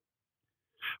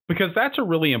 Because that's a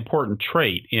really important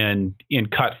trait in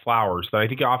cut flowers that I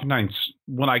think oftentimes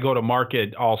when I go to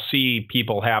market, I'll see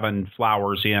people having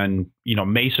flowers in,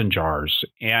 mason jars,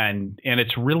 and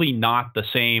it's really not the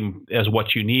same as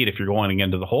what you need if you're going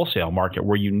into the wholesale market,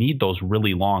 where you need those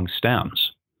really long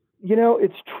stems.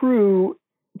 It's true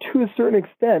to a certain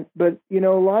extent, but a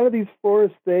lot of these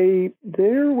florists,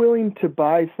 they're willing to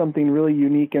buy something really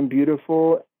unique and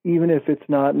beautiful, even if it's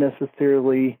not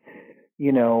necessarily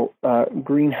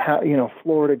greenhouse,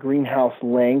 Florida greenhouse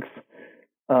length,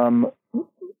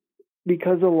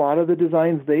 because a lot of the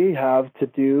designs they have to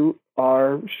do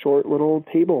are short little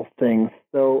table things.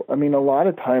 So, I mean, a lot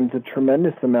of times a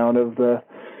tremendous amount of the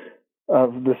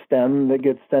stem that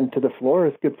gets sent to the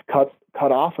florist gets cut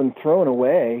off and thrown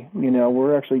away.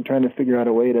 We're actually trying to figure out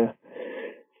a way to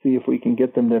see if we can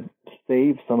get them to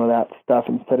save some of that stuff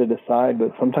and set it aside.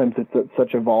 But sometimes it's at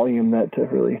such a volume that to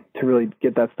really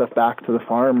get that stuff back to the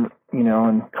farm,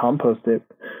 and compost it.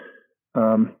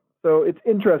 So it's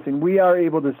interesting. We are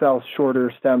able to sell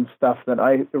shorter stem stuff that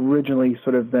I originally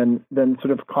sort of than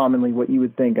sort of commonly what you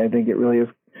would think. I think it really is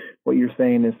what you're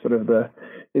saying is sort of the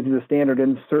standard,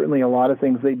 and certainly a lot of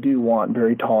things they do want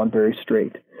very tall and very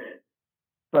straight.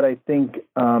 But I think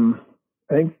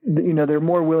they're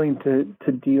more willing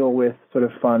to deal with sort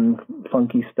of fun,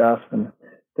 funky stuff and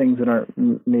things that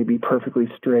aren't maybe perfectly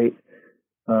straight.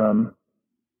 And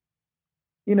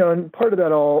part of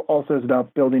that also is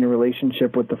about building a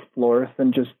relationship with the florist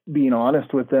and just being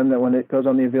honest with them that when it goes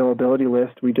on the availability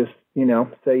list, we just,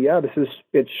 say, yeah,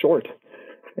 it's short.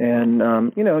 And,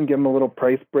 and give them a little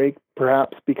price break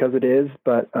perhaps because it is,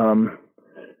 but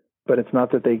it's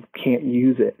not that they can't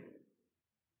use it.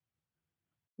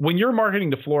 When you're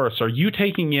marketing to florists, are you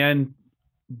taking in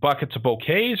buckets of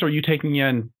bouquets, or are you taking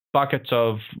in buckets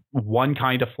of one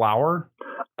kind of flower?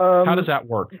 How does that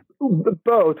work?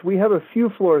 Both. We have a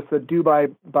few florists that do buy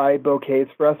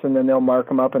bouquets for us, and then they'll mark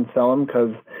them up and sell them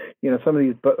because, some of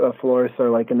these florists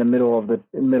are like in the middle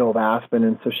of Aspen,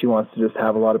 and so she wants to just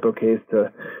have a lot of bouquets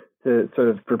to sort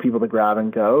of for people to grab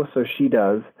and go. So she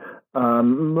does.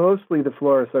 Mostly the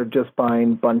florists are just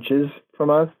buying bunches from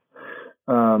us.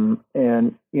 And,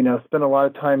 spend a lot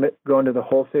of time going to the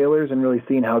wholesalers and really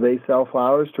seeing how they sell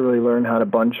flowers to really learn how to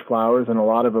bunch flowers. And a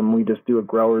lot of them, we just do a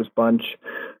grower's bunch.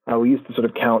 We used to sort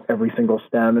of count every single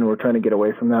stem, and we're trying to get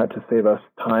away from that to save us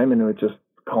time. And we're just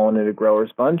calling it a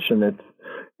grower's bunch. And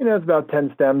it's about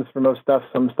 10 stems for most stuff.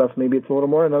 Some stuff, maybe it's a little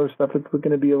more, and other stuff, it's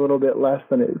going to be a little bit less,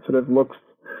 and it sort of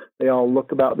they all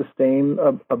look about the same,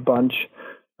 a bunch.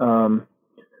 And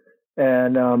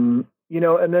then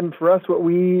for us, what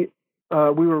we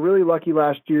were really lucky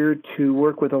last year to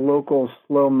work with a local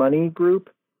slow money group,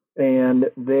 and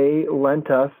they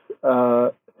lent us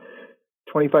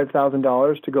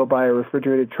 $25,000 to go buy a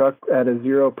refrigerated truck at a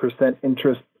 0%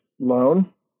 interest loan,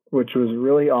 which was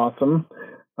really awesome.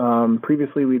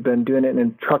 Previously, we'd been doing it in a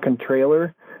truck and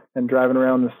trailer and driving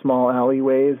around the small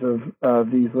alleyways of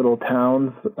these little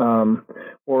towns,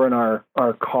 or in our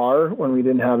car when we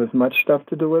didn't have as much stuff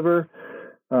to deliver.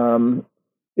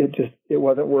 It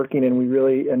wasn't working,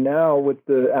 and now with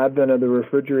the advent of the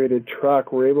refrigerated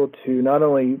truck, we're able to not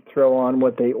only throw on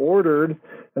what they ordered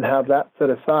and have that set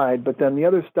aside, but then the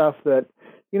other stuff that,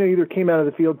 either came out of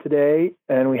the field today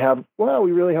and we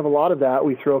really have a lot of that.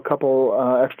 We throw a couple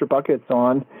extra buckets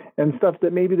on, and stuff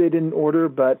that maybe they didn't order,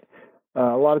 but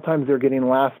a lot of times they're getting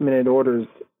last minute orders.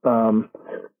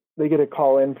 They get a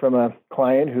call in from a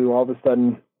client who all of a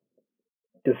sudden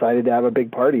decided to have a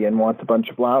big party and wants a bunch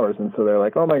of flowers. And so they're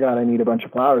like, oh my God, I need a bunch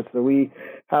of flowers. So we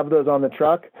have those on the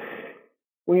truck.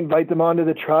 We invite them onto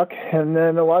the truck. And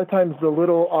then a lot of times the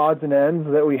little odds and ends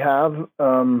that we have,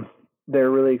 they're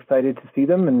really excited to see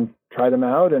them and try them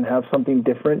out and have something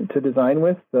different to design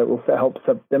with that will help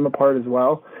set them apart as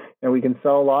well. And we can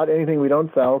sell a lot. Anything we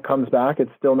don't sell comes back.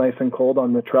 It's still nice and cold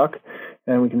on the truck,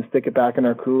 and we can stick it back in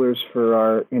our coolers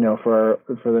for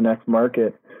the next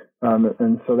market.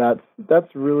 And so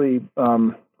that's really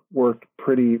worked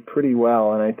pretty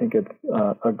well. And I think it's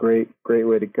a great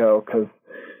way to go, because,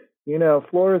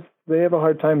 florists, they have a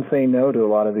hard time saying no to a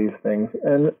lot of these things,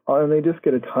 and they just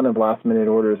get a ton of last minute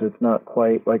orders. It's not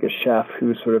quite like a chef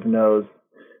who sort of knows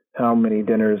how many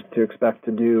dinners to expect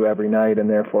to do every night, and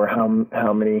therefore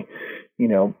how many,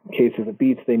 cases of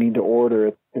beets they need to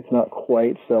order. It's not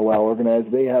quite so well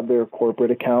organized. They have their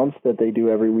corporate accounts that they do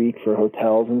every week for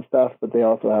hotels and stuff, but they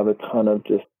also have a ton of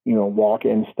just,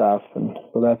 walk-in stuff. And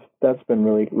so that's been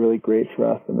really, really great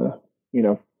for us. And,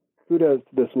 kudos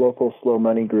to this local slow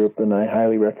money group. And I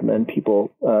highly recommend people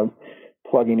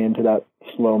plugging into that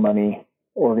slow money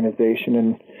organization.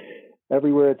 And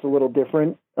everywhere it's a little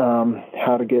different,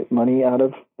 how to get money out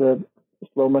of the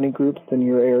slow money groups in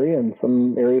your area, and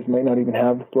some areas might not even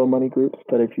have slow money groups,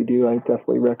 but if you do, I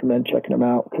definitely recommend checking them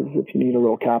out, because if you need a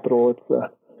little capital, it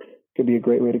could be a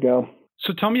great way to go.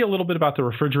 So tell me a little bit about the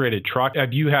refrigerated truck.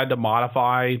 Have you had to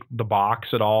modify the box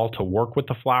at all to work with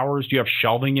the flowers? Do you have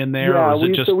shelving in there? Yeah,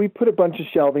 or is so we put a bunch of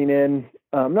shelving in,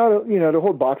 to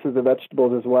hold boxes of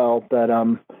vegetables as well, but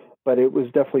it was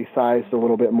definitely sized a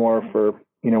little bit more for,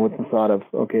 with the thought of,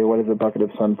 okay, what is a bucket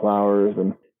of sunflowers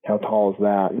and how tall is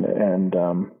that? And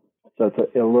so it's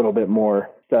a little bit more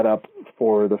set up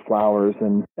for the flowers.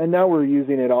 And now we're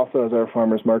using it also as our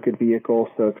farmer's market vehicle.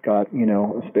 So it's got,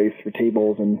 a space for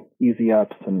tables and easy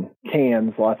ups and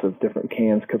cans, lots of different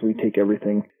cans, because we take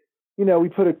everything. We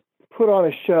put on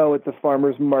a show at the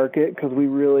farmer's market, because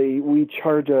we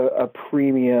charge a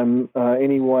premium.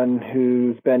 Anyone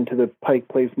who's been to the Pike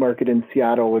Place Market in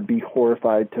Seattle would be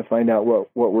horrified to find out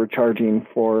what we're charging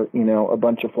for, a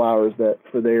bunch of flowers that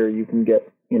for there you can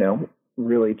get,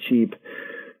 really cheap.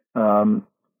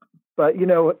 But,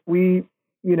 we,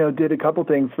 did a couple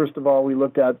things. First of all, we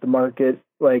looked at the market,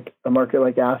 like a market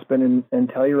like Aspen and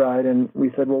Telluride, and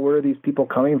we said, well, where are these people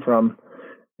coming from?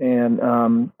 And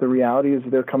the reality is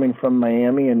they're coming from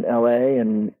Miami and LA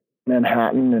and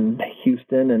Manhattan and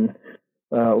Houston and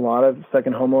a lot of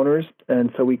second homeowners.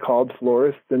 And so we called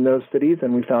florists in those cities,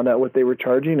 and we found out what they were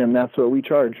charging, and that's what we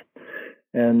charge.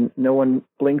 And no one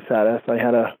blinks at us. I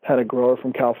had a grower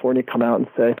from California come out and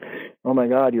say, "Oh my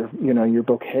God, your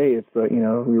bouquet! It's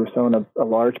we were selling a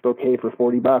large bouquet for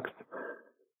 $40."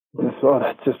 I said, "Oh,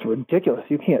 that's just ridiculous.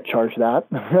 You can't charge that."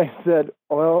 I said,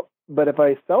 "Well, but if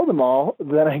I sell them all,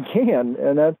 then I can."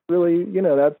 And that's really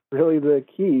the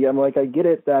key. I'm like, I get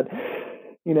it that,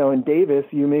 in Davis,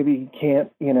 you maybe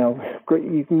can't,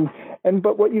 you can,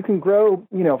 but what you can grow,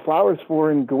 flowers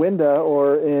for in Govinda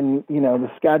or in,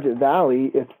 the Skagit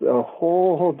Valley, it's a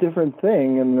whole different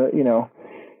thing in the,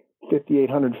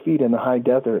 5,800 feet in the high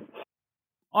desert.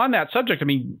 On that subject, I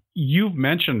mean, you've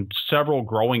mentioned several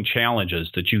growing challenges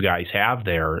that you guys have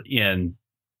there in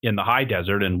the high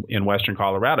desert in western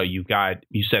Colorado. You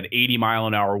said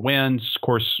 80-mile-an-hour winds. Of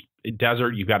course,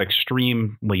 desert, you've got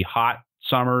extremely hot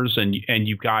summers and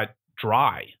you've got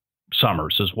dry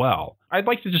summers as well. I'd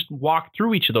like to just walk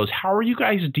through each of those. How are you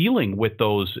guys dealing with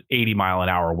those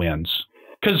 80-mile-an-hour winds?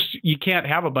 Because you can't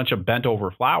have a bunch of bent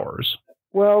over flowers.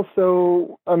 Well,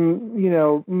 so,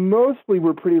 mostly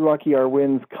we're pretty lucky. Our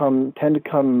winds tend to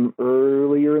come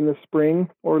earlier in the spring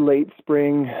or late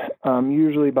spring.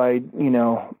 Usually by,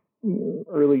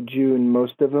 early June,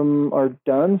 most of them are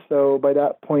done. So by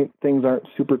that point, things aren't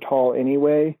super tall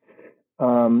anyway.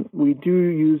 We do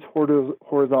use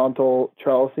horizontal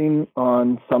trellising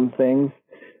on some things.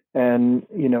 And,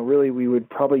 really we would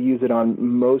probably use it on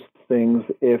most things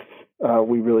if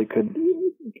we really could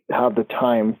have the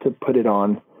time to put it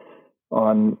on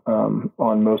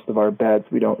most of our beds.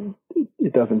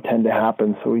 It doesn't tend to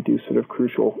happen. So we do sort of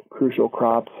crucial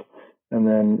crops and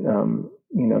then,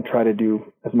 try to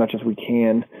do as much as we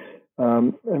can.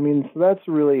 So that's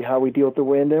really how we deal with the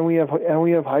wind. And we have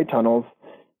high tunnels,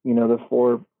 the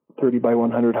 430 by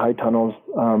 100 high tunnels.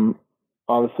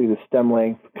 Obviously the stem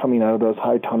length coming out of those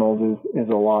high tunnels is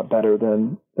a lot better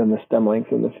than the stem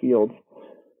length in the fields.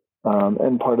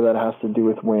 And part of that has to do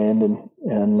with wind and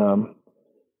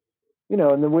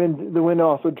the wind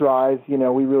also dries.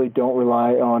 We really don't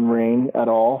rely on rain at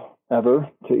all, ever,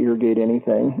 to irrigate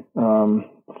anything.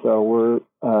 So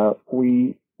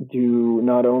we do,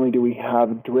 not only do we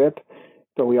have drip,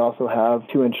 but we also have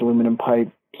 2-inch aluminum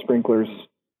pipe sprinklers,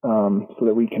 so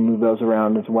that we can move those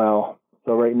around as well.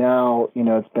 So right now,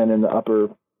 it's been in the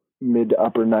mid to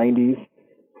upper 90s.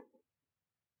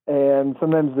 And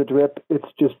sometimes the drip, it's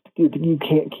just, you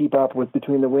can't keep up with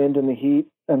between the wind and the heat.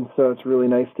 And so it's really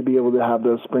nice to be able to have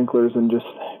those sprinklers and just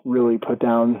really put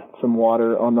down some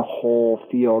water on the whole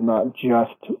field, not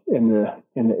just in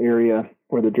the area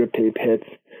where the drip tape hits.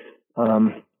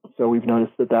 So we've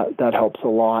noticed that helps a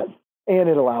lot. And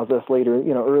it allows us later,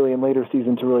 early and later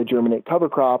season to really germinate cover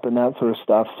crop and that sort of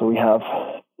stuff. So we have,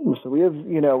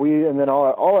 and then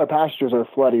all our pastures are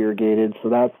flood irrigated.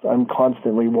 So I'm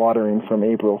constantly watering from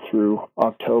April through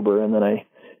October. And then I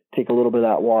take a little bit of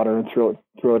that water and throw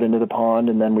it into the pond.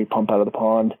 And then we pump out of the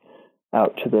pond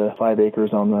out to the 5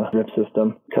 acres on the drip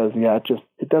system. Because,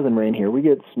 it doesn't rain here. We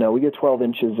get snow. We get 12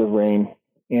 inches of rain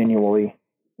annually.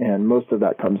 And most of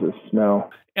that comes as snow.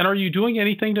 And are you doing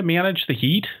anything to manage the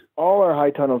heat? All our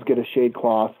high tunnels get a shade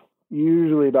cloth,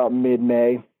 usually about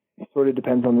mid-May. It sort of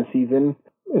depends on the season.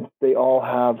 They all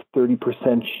have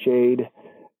 30% shade.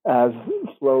 As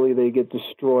slowly they get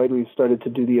destroyed, we've started to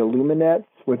do the aluminets,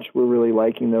 which we're really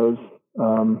liking those.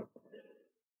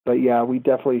 But yeah, we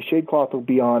definitely, shade cloth will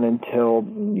be on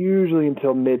usually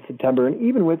until mid-September. And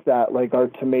even with that, like our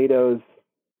tomatoes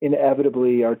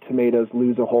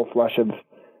lose a whole flush of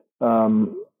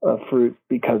fruit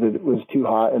because it was too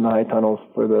hot in the high tunnels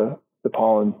for the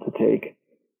pollen to take.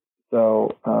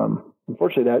 So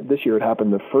unfortunately, this year it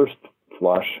happened the first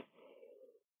flush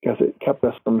because it kept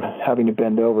us from having to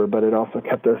bend over, but it also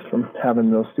kept us from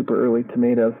having those super early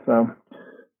tomatoes. So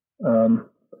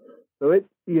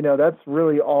that's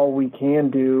really all we can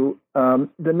do.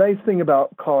 The nice thing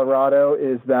about Colorado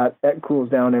is that it cools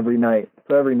down every night.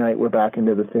 So every night we're back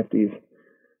into the 50s.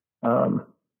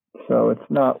 So it's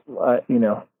not,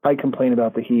 I complain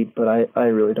about the heat, but I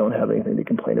really don't have anything to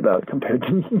complain about compared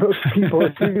to most people.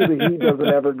 The heat doesn't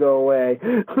ever go away.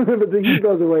 But the heat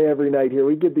goes away every night here.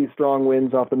 We get these strong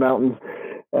winds off the mountains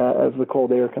as the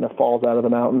cold air kind of falls out of the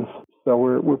mountains. So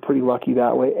we're pretty lucky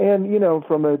that way. And,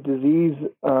 from a disease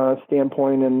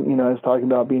standpoint, and, I was talking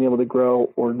about being able to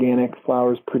grow organic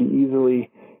flowers pretty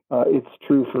easily. It's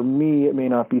true for me. It may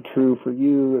not be true for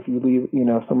you. If you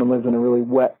if someone lives in a really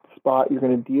wet spot, you're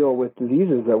going to deal with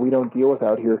diseases that we don't deal with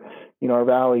out here. Our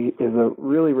valley is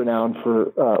really renowned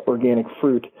for organic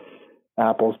fruit,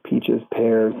 apples, peaches,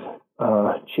 pears,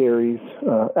 cherries,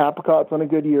 apricots on a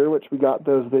good year, which we got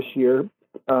those this year.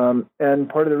 And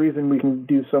part of the reason we can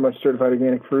do so much certified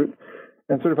organic fruit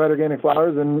and certified organic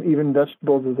flowers and even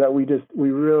vegetables is that we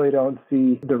really don't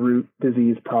see the root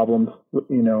disease problems.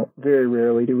 Very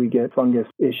rarely do we get fungus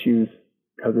issues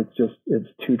because it's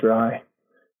too dry.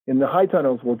 In the high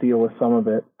tunnels, we'll deal with some of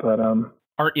it, but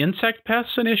are insect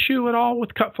pests an issue at all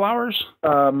with cut flowers?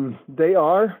 They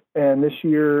are, and this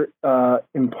year,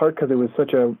 in part because it was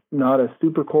not a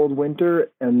super cold winter,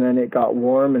 and then it got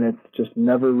warm, and it's just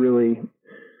never really.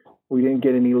 We didn't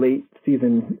get any late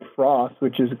season frost,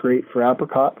 which is great for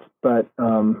apricots, but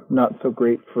not so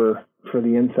great for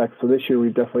the insects. So this year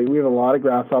we have a lot of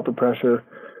grasshopper pressure.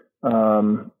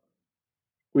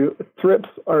 Thrips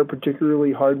are a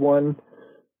particularly hard one.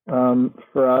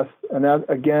 For us, and that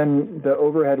again, the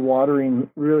overhead watering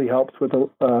really helps with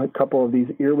a couple of these.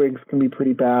 Earwigs can be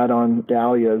pretty bad on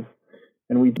dahlias,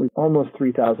 and we almost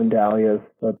 3,000 dahlias,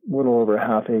 a little over a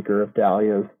half acre of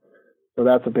dahlias. So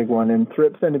that's a big one. And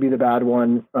thrips tend to be the bad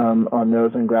one on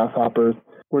those and grasshoppers.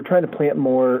 we're trying to plant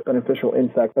more beneficial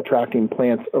insect attracting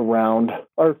plants around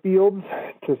our fields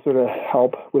to sort of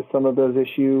help with some of those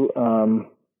issues. And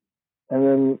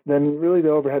then really the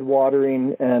overhead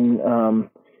watering, and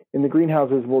in the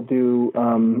greenhouses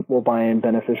we'll buy in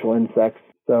beneficial insects.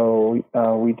 So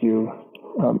we do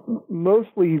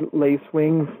mostly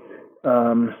lacewings,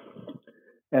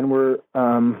 and we're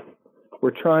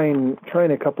trying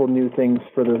a couple new things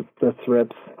for the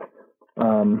thrips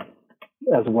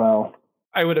as well.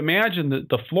 I would imagine that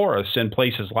the florists in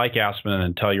places like Aspen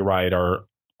and Telluride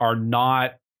are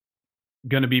not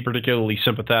going to be particularly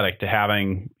sympathetic to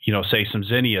having, say, some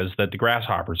zinnias that the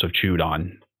grasshoppers have chewed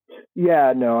on.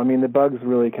 Yeah, no, I mean, the bugs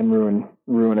really can ruin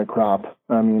a crop.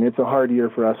 I mean, it's a hard year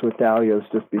for us with dahlias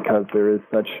just because there is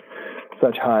such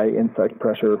high insect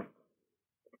pressure.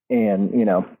 And,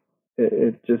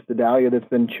 it's just the dahlia that's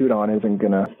been chewed on isn't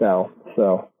going to sell.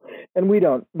 So, and we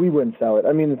wouldn't sell it.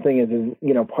 I mean, the thing is,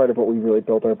 part of what we really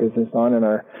built our business on and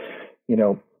our,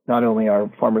 not only our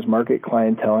farmers market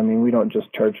clientele. I mean, we don't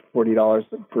just charge $40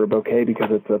 for a bouquet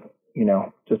because it's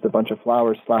just a bunch of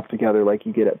flowers slapped together like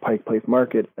you get at Pike Place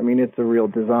Market. I mean, it's a real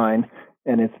design,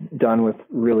 and it's done with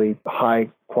really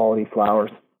high quality flowers.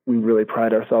 We really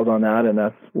pride ourselves on that, and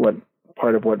that's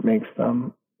part of what makes us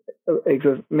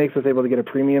able to get a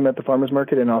premium at the farmers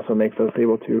market, and also makes us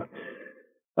able to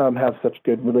have such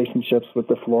good relationships with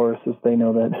the florists, as they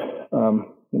know that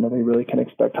they really can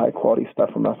expect high quality stuff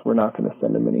from us. We're not going to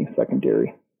send them any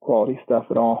secondary quality stuff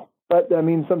at all. But I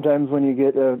mean, sometimes when you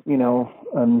get an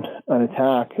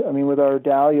attack, I mean, with our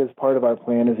dahlias, part of our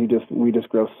plan is we just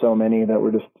grow so many that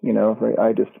we're just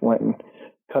I just went and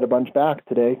cut a bunch back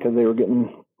today because they were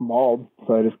getting mauled.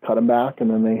 So I just cut them back, and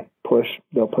then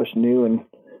they'll push new, and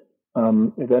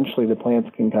eventually the plants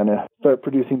can kind of start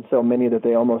producing so many that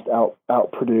they almost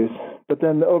outproduce. But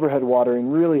then the overhead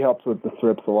watering really helps with the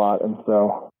thrips a lot, and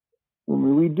so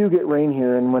we do get rain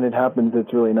here, and when it happens,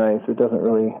 it's really nice. It doesn't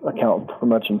really account for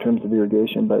much in terms of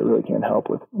irrigation, but it really can help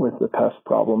with the pest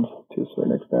problems to a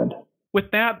certain extent.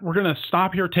 With that, we're going to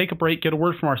stop here, take a break, get a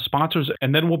word from our sponsors,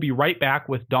 and then we'll be right back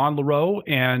with Don Lareau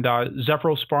and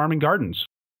Zephyros Farm and Gardens.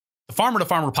 The Farmer to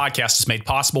Farmer podcast is made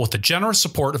possible with the generous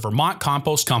support of Vermont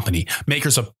Compost Company,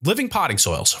 makers of living potting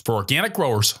soils for organic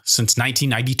growers since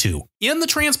 1992. In the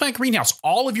transplant greenhouse,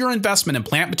 all of your investment in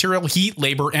plant material, heat,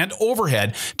 labor, and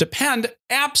overhead depend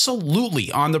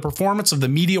absolutely on the performance of the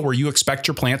media where you expect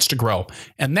your plants to grow.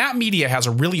 And that media has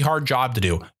a really hard job to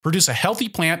do: produce a healthy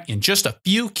plant in just a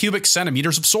few cubic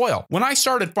centimeters of soil. When I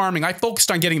started farming, I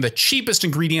focused on getting the cheapest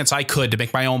ingredients I could to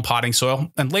make my own potting soil,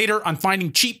 and later on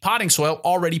finding cheap potting soil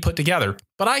already put together.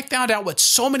 But I found out what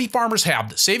so many farmers have,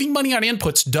 that saving money on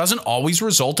inputs doesn't always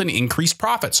result in increased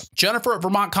profits. Jennifer at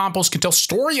Vermont Compost can tell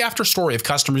story after story of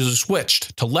customers who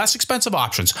switched to less expensive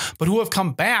options, but who have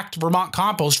come back to Vermont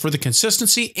Compost for the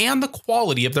consistency and the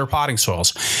quality of their potting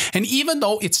soils. And even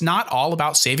though it's not all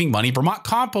about saving money, Vermont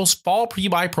Compost Fall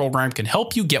Pre-Buy program can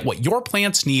help you get what your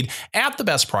plants need at the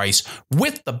best price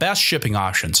with the best shipping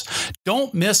options.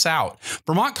 Don't miss out.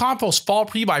 Vermont Compost Fall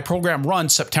Pre-Buy program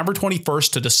runs September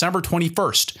 21st to December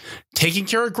 21st. Taking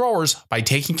care of growers by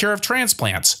taking care of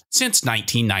transplants since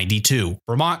 1992.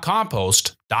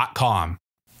 VermontCompost.com.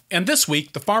 And this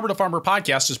week, the Farmer to Farmer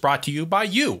podcast is brought to you by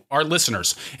you, our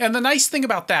listeners. And the nice thing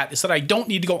about that is that I don't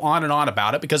need to go on and on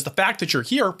about it, because the fact that you're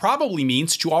here probably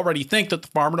means that you already think that the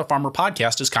Farmer to Farmer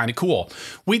podcast is kind of cool.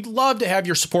 We'd love to have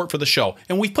your support for the show,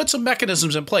 and we've put some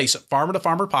mechanisms in place at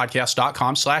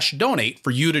farmertofarmerpodcast.com/donate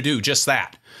for you to do just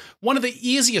that. One of the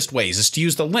easiest ways is to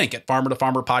use the link at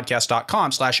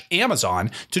farmertofarmerpodcast.com/Amazon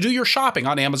to do your shopping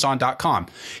on Amazon.com.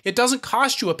 It doesn't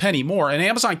cost you a penny more, and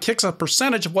Amazon kicks a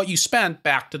percentage of what you spend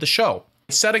back to the show,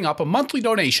 setting up a monthly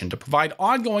donation to provide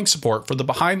ongoing support for the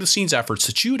behind-the-scenes efforts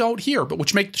that you don't hear, but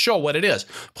which make the show what it is.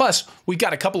 Plus, we've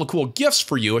got a couple of cool gifts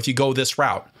for you if you go this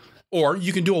route. Or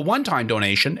you can do a one-time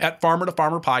donation at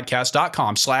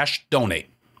farmertofarmerpodcast.com/donate.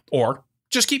 Or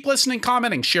just keep listening,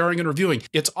 commenting, sharing, and reviewing.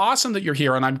 It's awesome that you're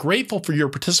here, and I'm grateful for your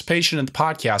participation in the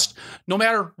podcast, no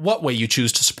matter what way you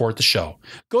choose to support the show.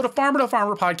 Go to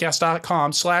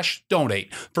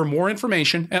farmertofarmerpodcast.com/donate for more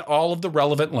information and all of the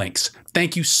relevant links.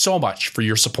 Thank you so much for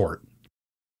your support.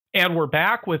 And we're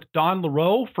back with Don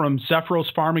Lareau from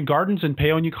Zephyros Farm and Gardens in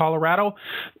Paonia, Colorado.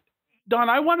 Don,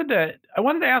 I wanted to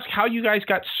ask how you guys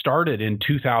got started in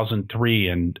 2003,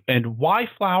 and why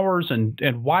flowers and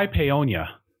why Paonia?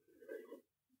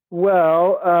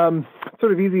 Well,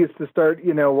 sort of easiest to start,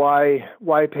 why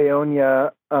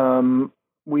Paonia?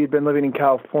 We had been living in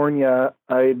California.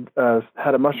 I'd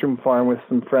had a mushroom farm with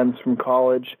some friends from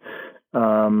college,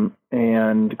 and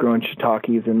growing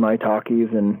shiitakes and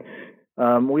maitakes, and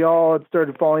we all had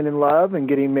started falling in love and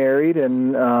getting married,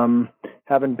 and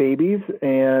having babies,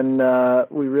 and I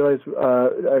realized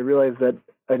that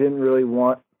I didn't really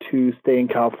want to stay in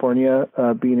California,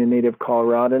 being a native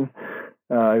Coloradan.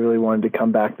 I really wanted to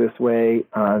come back this way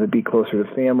to be closer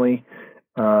to family.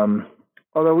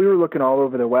 Although we were looking all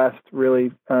over the West,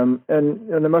 really, and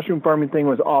the mushroom farming thing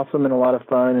was awesome and a lot of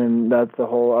fun, and that's a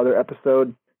whole other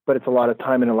episode. But it's a lot of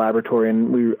time in a laboratory,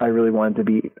 and I really wanted to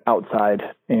be outside,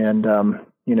 and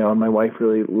and my wife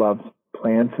really loves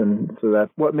plants, and so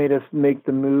that's what made us make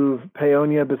the move.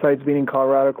 Paonia, besides being in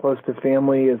Colorado close to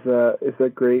family, is a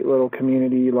great little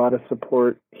community, a lot of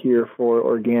support here for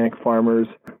organic farmers.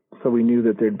 So we knew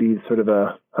that there'd be sort of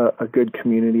a good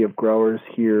community of growers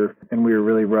here, and we were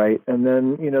really right. And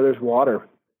then, there's water.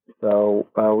 So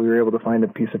we were able to find a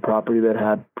piece of property that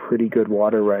had pretty good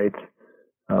water rights.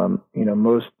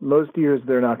 Most years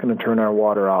they're not going to turn our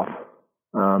water off.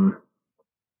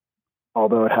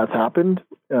 Although it has happened,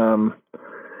 we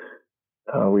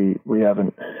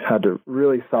haven't had to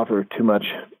really suffer too much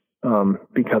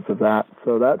because of that.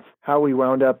 So that's how we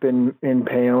wound up in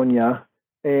Paonia.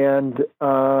 And,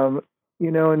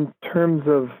 in terms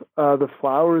of the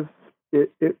flowers,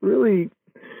 it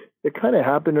kind of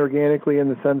happened organically in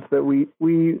the sense that we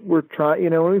were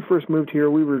trying, when we first moved here,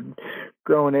 we were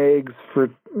growing eggs for,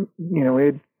 we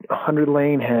had 100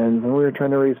 laying hens, and we were trying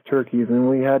to raise turkeys, and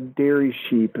we had dairy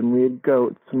sheep, and we had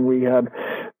goats, and we had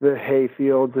the hay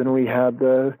fields, and we had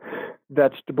the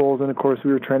vegetables, and of course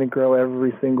we were trying to grow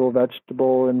every single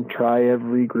vegetable and try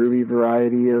every groovy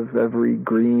variety of every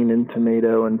green and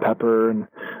tomato and pepper and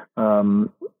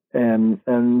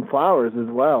flowers as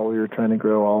well. We were trying to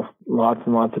grow lots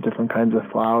and lots of different kinds of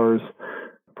flowers,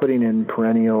 putting in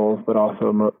perennials, but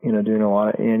also doing a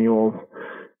lot of annuals.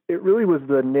 It really was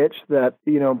the niche that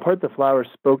in part the flowers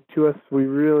spoke to us. We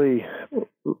really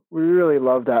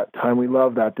loved that time. We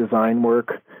loved that design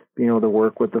work, being able to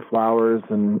work with the flowers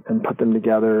and put them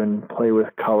together and play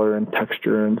with color and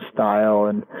texture and style.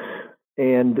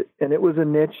 And it was a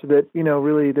niche that,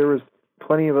 really there was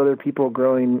plenty of other people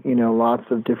growing,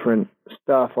 lots of different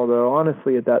stuff. Although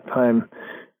honestly at that time,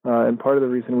 and part of the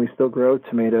reason we still grow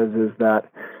tomatoes is that,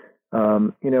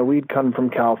 we'd come from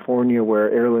California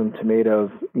where heirloom tomatoes,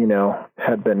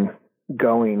 had been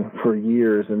going for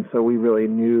years. And so we really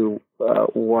knew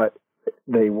what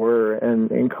they were.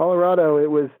 And in Colorado, it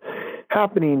was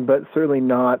happening, but certainly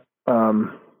not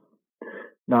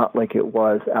like it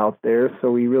was out there.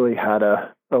 So we really had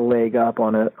a leg up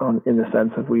on in the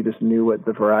sense of we just knew what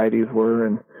the varieties were.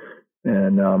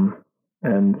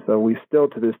 And so we still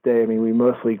to this day, we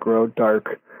mostly grow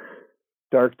dark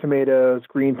tomatoes,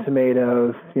 green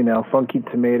tomatoes, funky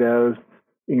tomatoes,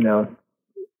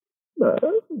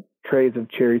 trays of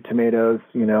cherry tomatoes,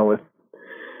 with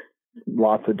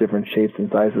lots of different shapes and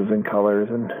sizes and colors.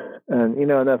 And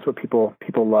that's what people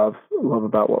love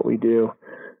about what we do.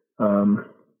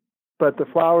 But the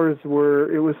flowers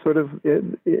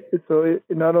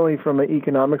not only from an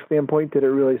economic standpoint did it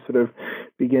really sort of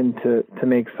begin to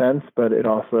make sense, but it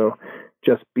also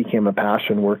just became a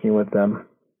passion working with them.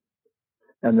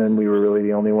 And then we were really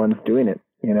the only ones doing it,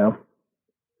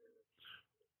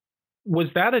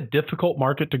 Was that a difficult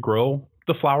market to grow,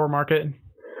 the flower market?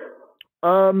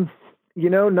 Not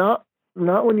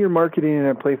when you're marketing in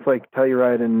a place like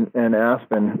Telluride and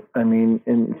Aspen.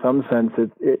 In some sense,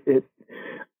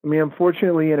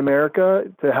 unfortunately in America,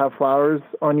 to have flowers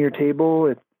on your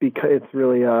table, it's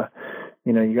really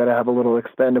you got to have a little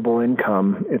expendable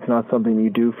income. It's not something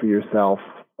you do for yourself.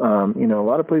 A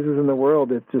lot of places in the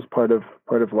world, it's just part of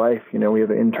life. We have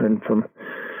an intern from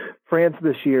France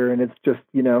this year, and it's just,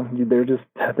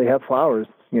 they have flowers,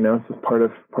 it's just part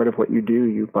of what you do.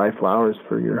 You buy flowers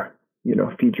for your,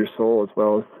 feed your soul as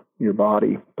well as your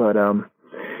body. But,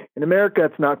 in America,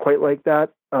 it's not quite like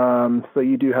that. So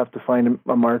you do have to find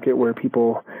a market where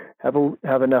people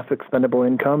have enough expendable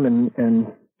income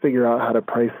and figure out how to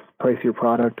price your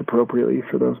product appropriately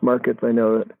for those markets. I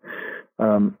know that,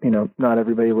 not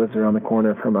everybody lives around the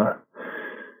corner from a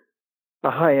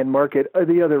high-end market.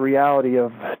 The other reality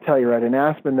of Telluride and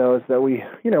Aspen, though, is that we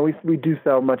do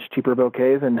sell much cheaper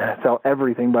bouquets and sell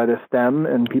everything by the stem,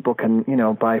 and people can,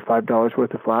 buy $5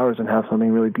 worth of flowers and have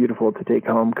something really beautiful to take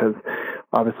home, because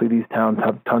obviously these towns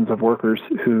have tons of workers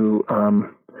who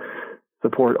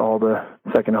support all the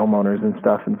second homeowners and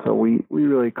stuff. And so we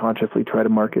really consciously try to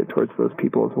market towards those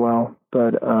people as well.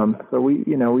 But, so we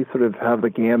sort of have the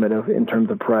gamut in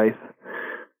terms of price.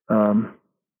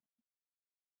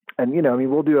 And,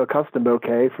 we'll do a custom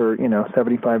bouquet for,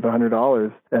 $75 to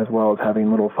 $100, as well as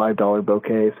having little $5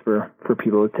 bouquets for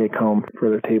people to take home for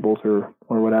their tables or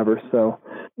whatever. So,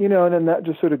 and then that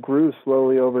just sort of grew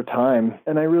slowly over time.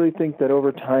 And I really think that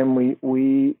over time I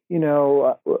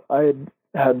had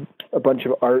had a bunch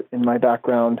of art in my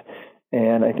background,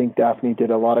 and I think Daphne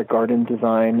did a lot of garden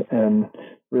design and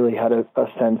really had a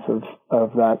sense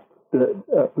of that.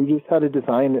 We just had a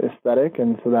design aesthetic,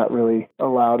 and so that really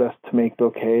allowed us to make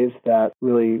bouquets that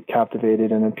really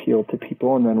captivated and appealed to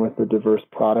people. And then with the diverse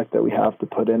product that we have to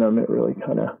put in them, it really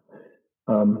kind of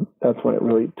that's when it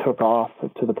really took off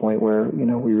to the point where,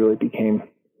 we really became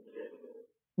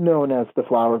known as the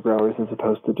flower growers as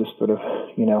opposed to just sort of,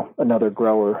 another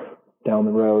grower down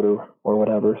the road or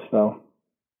whatever.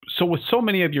 So with so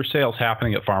many of your sales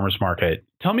happening at farmers market,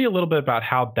 tell me a little bit about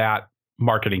how that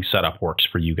marketing setup works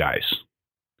for you guys.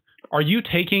 Are you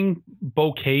taking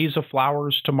bouquets of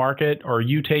flowers to market, or are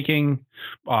you taking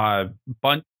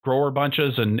grower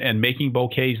bunches and making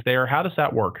bouquets there? How does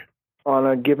that work? On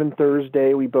a given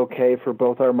Thursday, we bouquet for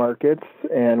both our markets,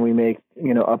 and we make,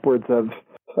 upwards of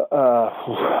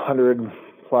 100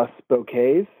 plus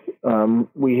bouquets.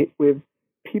 We have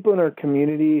people in our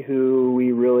community who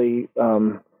we really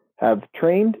have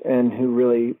trained and who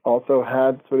really also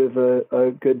had sort of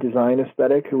a good design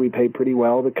aesthetic, who we pay pretty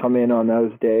well to come in on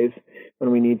those days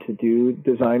when we need to do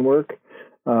design work.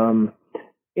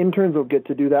 Interns will get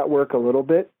to do that work a little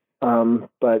bit,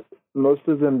 but most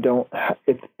of them don't.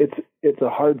 It's a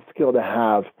hard skill to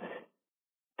have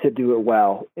to do it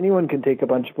well. Anyone can take a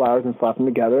bunch of flowers and slap them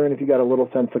together, and if you got a little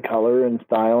sense of color and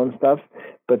style and stuff,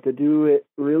 but to do it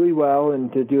really well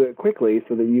and to do it quickly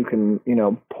so that you can,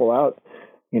 pull out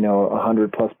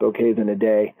 100 plus bouquets in a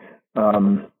day.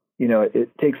 It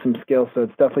takes some skill. So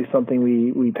it's definitely something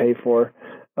we pay for.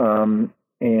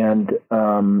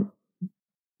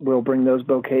 We'll bring those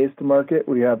bouquets to market.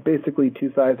 We have basically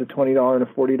two sizes, a $20 and a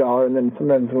 $40. And then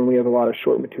sometimes when we have a lot of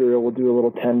short material, we'll do a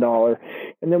little $10.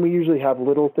 And then we usually have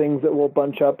little things that we'll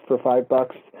bunch up for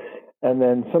 $5. And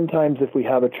then sometimes if we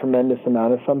have a tremendous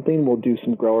amount of something, we'll do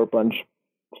some grower bunch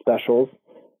specials.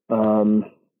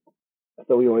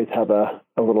 So we always have a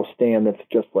little stand that's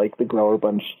just like the grower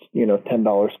bunch,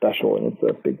 $10 special. And it's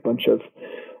a big bunch of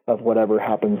whatever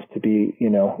happens to be,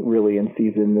 really in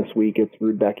season this week. It's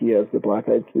Rudbeckias, the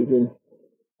black-eyed Susan.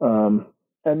 And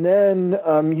then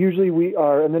usually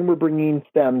we're bringing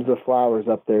stems of flowers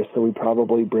up there. So we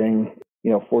probably bring,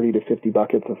 40 to 50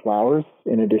 buckets of flowers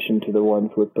in addition to the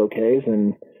ones with bouquets.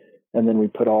 And then we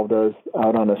put all those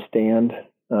out on a stand.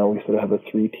 We sort of have a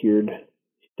 3-tiered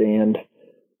stand.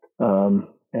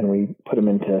 And we put them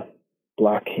into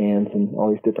black cans and all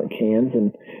these different cans.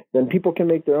 And then people can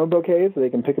make their own bouquets. So they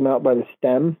can pick them out by the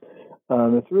stem.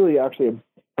 It's really actually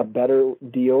a better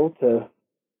deal to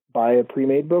buy a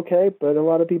pre-made bouquet, but a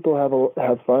lot of people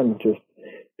have fun just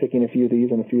picking a few of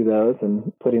these and a few of those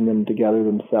and putting them together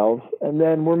themselves. And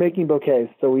then we're making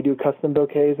bouquets. So we do custom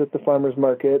bouquets at the farmer's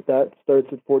market. That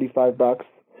starts at $45.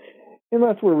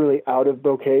 Unless we're really out of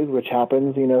bouquets, which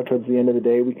happens, towards the end of the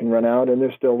day, we can run out, and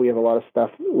we have a lot of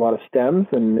stuff, a lot of stems,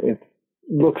 and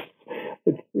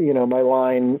my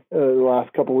line the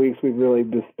last couple of weeks, we've really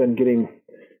just been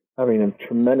having a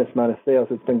tremendous amount of sales.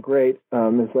 It's been great.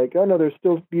 It's like, oh no, there's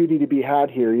still beauty to be had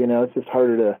here. It's just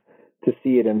harder to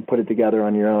see it and put it together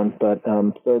on your own. But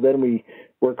so then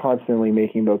we're constantly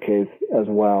making bouquets as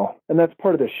well. And that's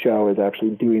part of the show, is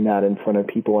actually doing that in front of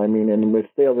people. And with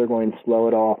sales are going slow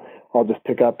at all, I'll just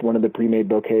pick up one of the pre-made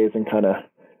bouquets and kind of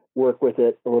work with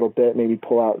it a little bit, maybe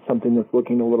pull out something that's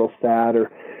looking a little sad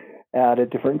or add a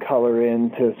different color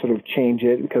in to sort of change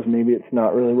it, because maybe it's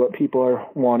not really what people are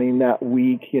wanting that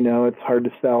week. It's hard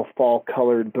to sell fall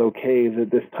colored bouquets at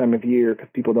this time of year because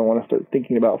people don't want to start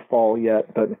thinking about fall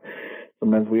yet. But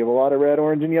sometimes we have a lot of red,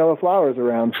 orange, and yellow flowers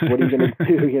around. So what are you going to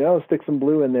do? Stick some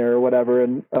blue in there or whatever.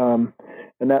 And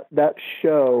that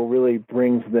show really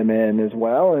brings them in as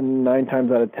well. And 9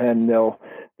 times out of 10,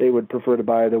 they would prefer to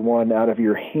buy the one out of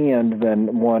your hand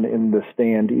than one in the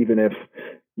stand, even if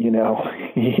it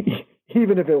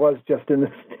was just in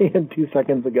the stand 2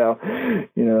 seconds ago.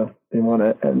 They want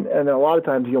to, and a lot of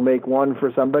times you'll make one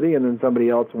for somebody and then somebody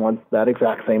else wants that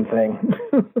exact same thing.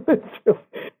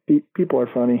 People are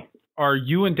funny. Are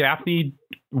you and Daphne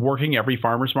working every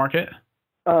farmer's market?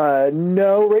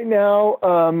 No, right now,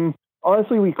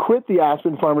 honestly, we quit the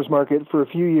Aspen Farmers Market for a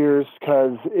few years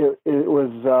because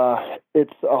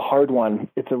it's a hard one.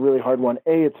 It's a really hard one.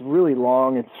 It's really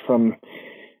long. It's from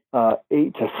 8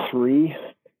 to 3.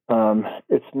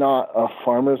 It's not a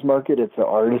farmer's market. It's an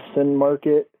artisan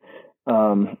market.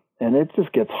 And it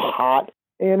just gets hot,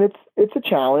 and it's a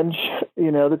challenge.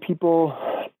 The people,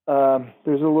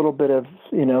 there's a little bit of,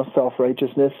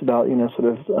 self-righteousness about,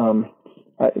 sort of,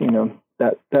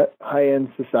 that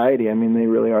high-end society. They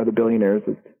really are the billionaires.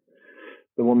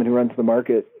 the woman who runs the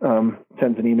market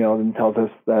sends an email and tells us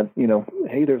that,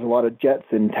 hey, there's a lot of jets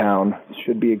in town.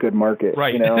 Should be a good market.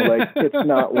 Right. Like it's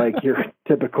not like your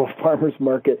typical farmer's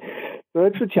market. So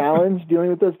it's a challenge dealing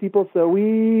with those people. So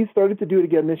we started to do it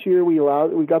again this year. We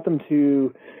got them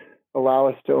to allow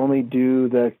us to only do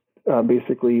the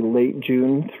basically late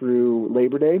June through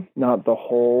Labor Day, not the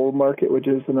whole market, which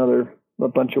is a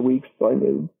bunch of weeks. So I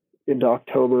moved into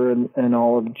October and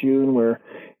all of June, where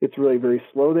it's really very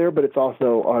slow there, but it's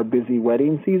also our busy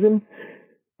wedding season.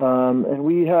 And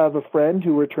we have a friend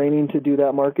who we're training to do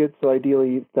that market. So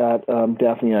ideally that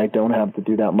Daphne and I don't have to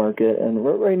do that market. And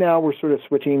right now we're sort of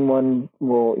switching one.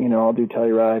 I'll do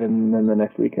Telluride, and then the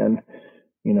next weekend,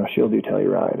 she'll do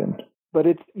Telluride. But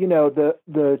it's,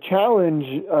 the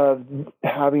challenge of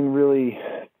having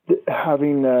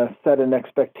set an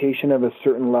expectation of a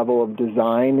certain level of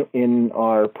design in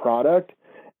our product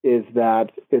is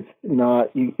that it's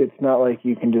not like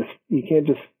you can't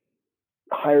just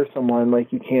hire someone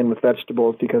like you can with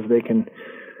vegetables, because they can,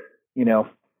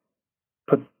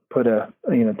 put a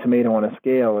tomato on a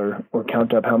scale or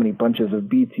count up how many bunches of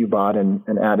beets you bought and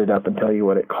add it up and tell you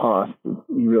what it costs.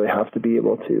 You really have to be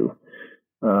able to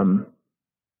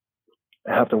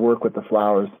have to work with the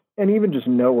flowers and even just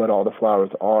know what all the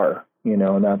flowers are,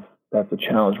 and that's a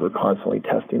challenge. We're constantly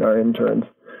testing our interns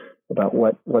about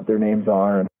what their names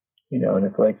are, and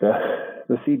it's like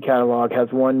the seed catalog has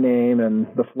one name, and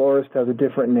the florist has a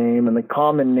different name, and the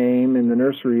common name in the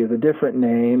nursery is a different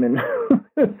name, and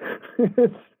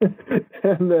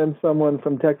and then someone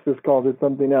from Texas calls it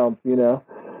something else,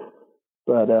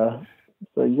 But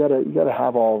so you gotta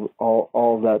have all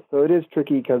of that. So it is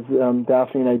tricky because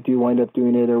Daphne and I do wind up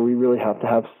doing it, or we really have to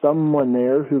have someone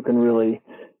there who can really,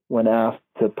 when asked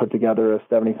to put together a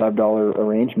 $75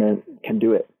 arrangement, can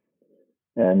do it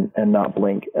and not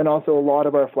blink. And also a lot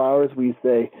of our flowers, we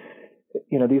say,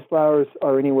 these flowers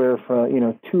are anywhere from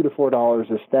 $2 to $4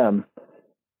 a stem,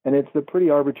 and it's a pretty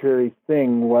arbitrary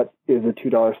thing. What is a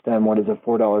 $2 stem? What is a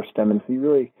 $4 stem? And so you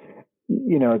really,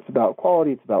 it's about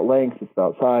quality, it's about length, it's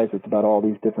about size, it's about all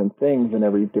these different things, and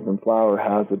every different flower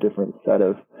has a different set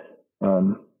of,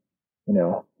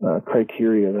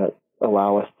 criteria that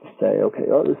allow us to say, okay,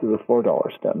 this is a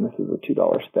 $4 stem, this is a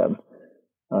 $2 stem.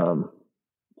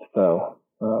 So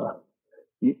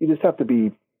you just have to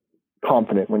be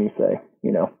confident when you say,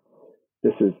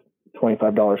 this is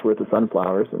 $25 worth of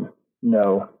sunflowers, and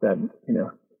know that,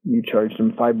 you charged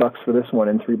them $5 for this one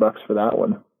and $3 for that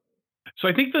one. So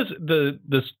I think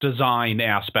this design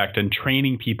aspect and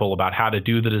training people about how to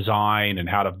do the design and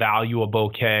how to value a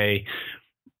bouquet,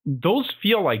 those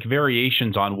feel like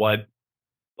variations on what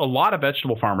a lot of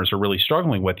vegetable farmers are really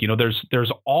struggling with.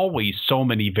 There's always so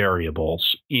many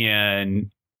variables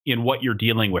in what you're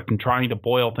dealing with, and trying to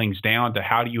boil things down to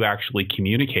how do you actually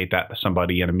communicate that to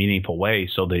somebody in a meaningful way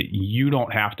so that you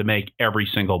don't have to make every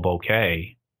single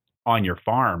bouquet on your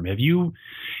farm. Have you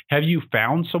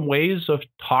found some ways of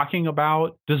talking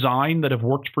about design that have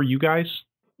worked for you guys?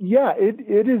 Yeah,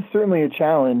 it is certainly a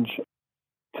challenge.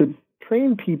 To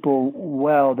train people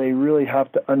well, they really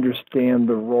have to understand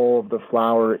the role of the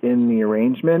flower in the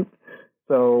arrangement.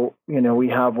 So, we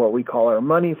have what we call our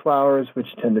money flowers,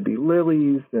 which tend to be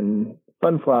lilies and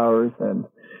sunflowers and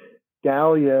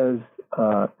dahlias.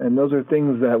 And those are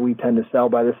things that we tend to sell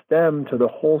by the stem to the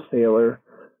wholesaler,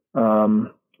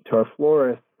 to our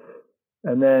florists.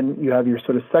 And then you have your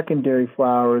sort of secondary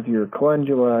flowers, your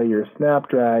calendula, your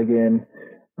snapdragon,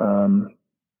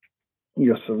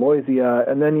 your celosia.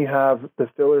 And then you have the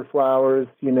filler flowers,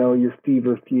 your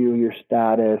feverfew, your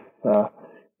status, a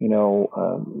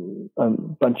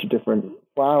bunch of different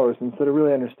flowers. And so to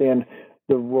really understand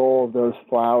the role of those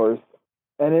flowers,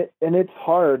 and it's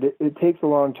hard. It takes a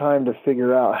long time to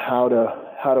figure out how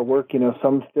to work.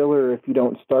 Some filler, if you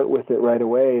don't start with it right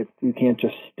away, you can't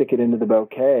just stick it into the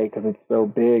bouquet because it's so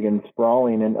big and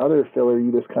sprawling. And other filler,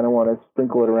 you just kind of want to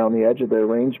sprinkle it around the edge of the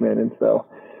arrangement. And so,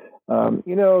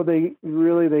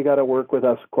 they got to work with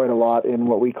us quite a lot in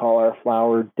what we call our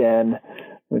flower den,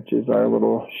 which is our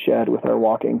little shed with our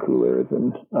walk-in coolers,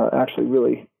 and actually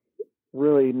really,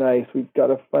 really nice. We've got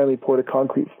to finally poured a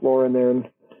concrete floor in there and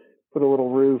put a little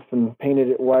roof and painted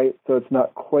it white, so it's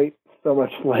not quite so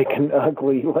much like an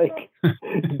ugly den.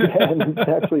 It's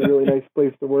actually a really nice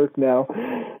place to work now,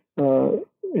 so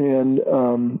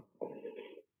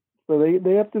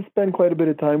they have to spend quite a bit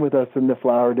of time with us in the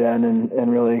flower den, and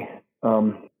really.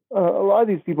 A lot of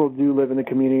these people do live in the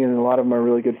community, and a lot of them are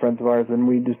really good friends of ours, and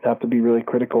we just have to be really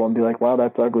critical and be like, wow,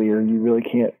 that's ugly, or you really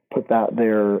can't put that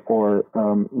there, or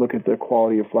look at the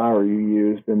quality of flower you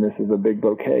used, and this is a big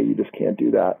bouquet, you just can't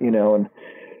do that, and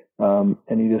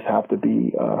you just have to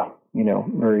be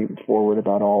very forward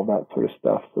about all that sort of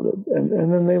stuff. So that, and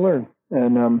then they learn.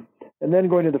 And then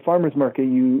going to the farmer's market,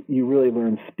 you really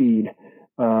learn speed.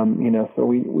 So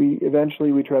we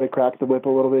eventually we try to crack the whip a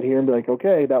little bit here and be like,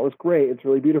 okay, that was great. It's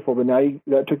really beautiful. But now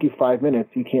that took you 5 minutes.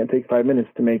 You can't take 5 minutes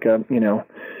to make a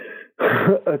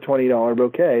 $20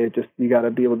 bouquet. You got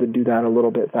to be able to do that a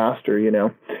little bit faster,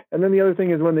 And then the other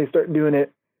thing is when they start doing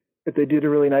it, if they did a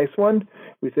really nice one,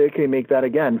 we say, okay, make that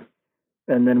again.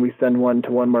 And then we send one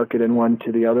to one market and one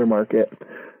to the other market.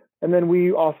 And then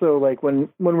we also, like when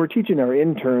we're teaching our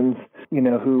interns,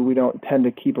 who we don't tend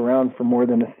to keep around for more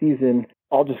than a season,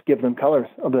 I'll just give them colors.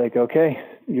 I'll be like, okay,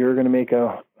 you're going to make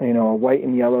a white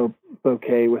and yellow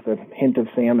bouquet with a hint of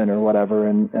salmon or whatever.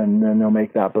 And then they'll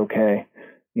make that bouquet,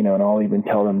 and I'll even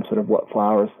tell them sort of what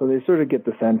flowers. So they sort of get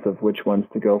the sense of which ones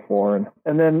to go for.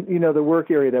 And then, the work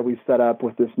area that we've set up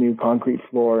with this new concrete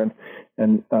floor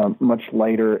and much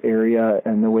lighter area,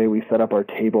 and the way we set up our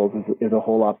tables is a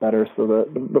whole lot better. So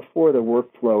before the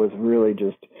workflow is really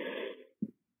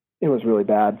it was really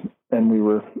bad. And we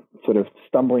were sort of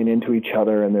stumbling into each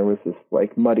other, and there was this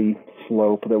like muddy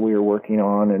slope that we were working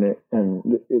on, and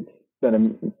it's been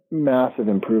a massive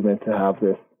improvement to have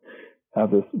the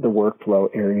workflow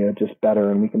area just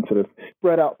better, and we can sort of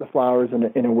spread out the flowers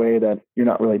in a way that you're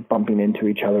not really bumping into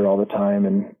each other all the time,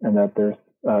 and that there's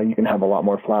you can have a lot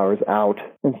more flowers out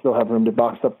and still have room to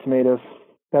box up tomatoes.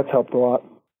 That's helped a lot.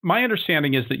 My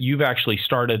understanding is that you've actually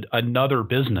started another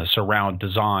business around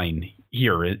design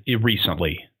here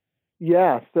recently.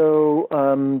 Yeah. So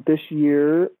this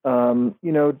year,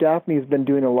 Daphne's been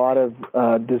doing a lot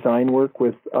of design work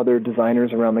with other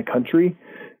designers around the country,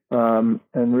 and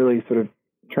really sort of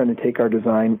trying to take our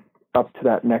design up to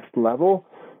that next level,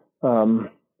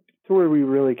 to where we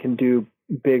really can do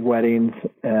big weddings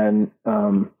and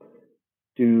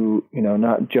do,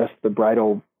 not just the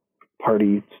bridal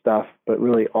party stuff, but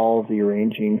really all of the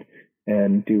arranging,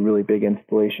 and do really big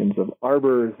installations of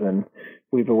arbors. And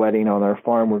we have a wedding on our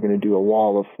farm. We're going to do a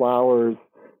wall of flowers.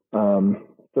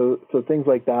 So things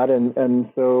like that. And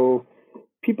so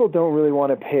people don't really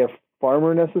want to pay a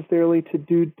farmer necessarily to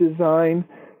do design.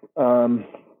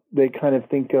 They kind of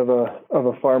think of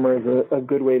a farmer as a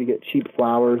good way to get cheap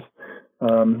flowers.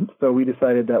 So we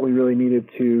decided that we really needed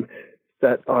to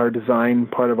set our design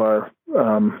part of our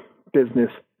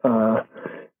business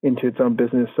into its own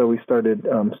business. So we started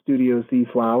Studio Z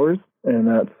Flowers, and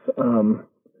that's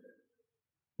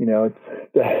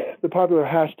it's the popular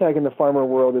hashtag in the farmer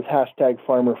world is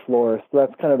 #FarmerFlorist. So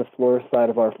that's kind of the florist side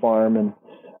of our farm, and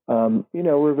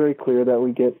we're very clear that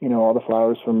we get all the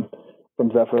flowers from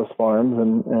Zephyros Farms,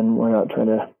 and we're not trying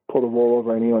to pull the wool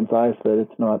over anyone's eyes that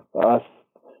it's not us.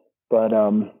 But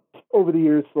over the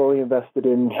years, slowly invested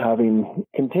in having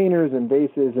containers and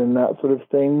vases and that sort of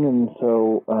thing, and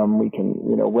so we can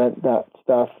rent that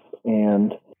stuff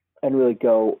and really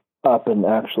go up and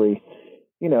actually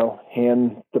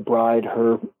hand the bride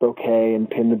her bouquet and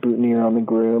pin the boutonniere on the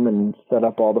groom and set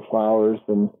up all the flowers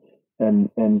and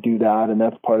do that. And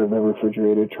that's part of the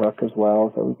refrigerated truck as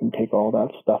well, so we can take all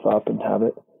that stuff up and have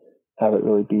it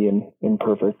really be in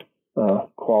perfect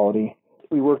quality.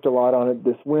 We worked a lot on it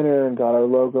this winter and got our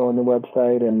logo on the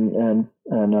website, and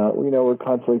we're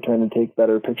constantly trying to take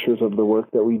better pictures of the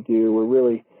work that we do. We're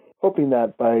really hoping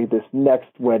that by this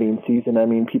next wedding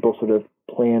season, people sort of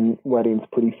plan weddings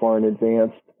pretty far in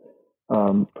advance,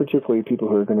 particularly people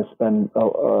who are going to spend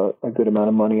a good amount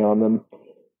of money on them.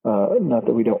 Not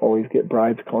that we don't always get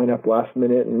brides calling up last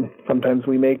minute, and sometimes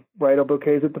we make bridal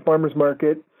bouquets at the farmer's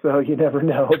market, so you never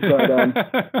know.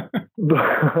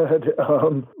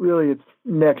 But really, it's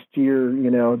next year,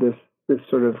 this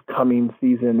sort of coming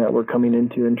season that we're coming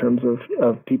into in terms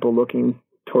of people looking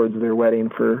towards their wedding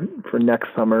for next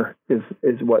summer is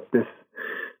what this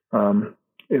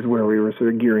is where we were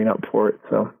sort of gearing up for it.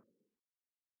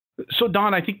 So,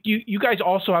 Don, I think you guys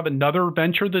also have another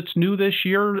venture that's new this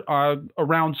year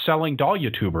around selling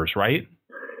dahlia tubers, right?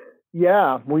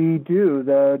 Yeah, we do.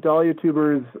 The dahlia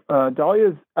tubers,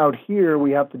 dahlias out here,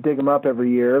 we have to dig them up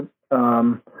every year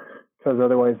because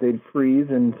otherwise they'd freeze.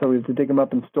 And so we have to dig them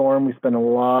up and store them. We spend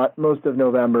most of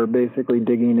November basically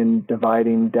digging and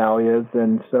dividing dahlias.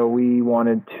 And so we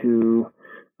wanted to,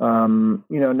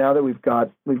 now that we've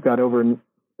got over,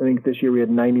 I think this year we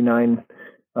had 99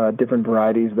 different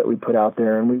varieties that we put out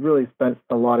there, and we really spent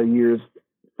a lot of years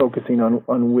focusing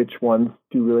on which ones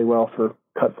do really well for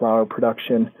cut flower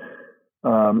production,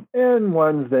 and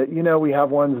ones that we have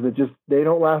ones that just they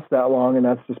don't last that long, and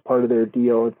that's just part of their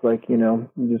deal. It's like you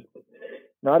just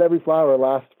not every flower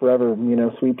lasts forever.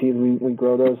 Sweet peas, we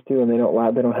grow those too, and they don't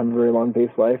have a very long base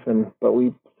life, but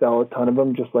we sell a ton of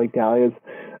them, just like dahlias.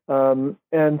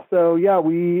 And so, yeah,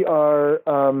 we are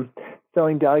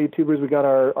selling dahlia tubers. We got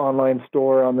our online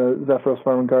store on the Zephyros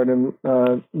Farm and Garden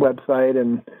website,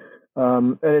 and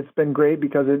it's been great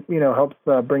because it, helps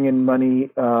bring in money.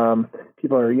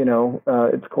 People are,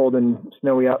 it's cold and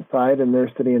snowy outside, and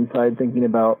they're sitting inside thinking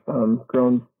about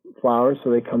growing flowers, so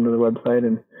they come to the website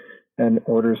and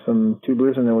order some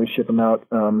tubers, and then we ship them out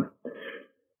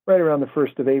right around the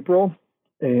 1st of April.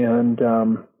 And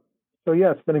so,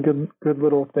 yeah, it's been a good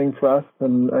little thing for us,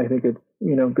 and I think it's,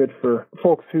 good for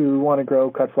folks who want to grow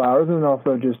cut flowers, and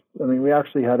also just, we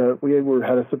actually had a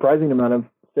surprising amount of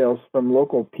sales from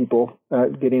local people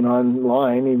getting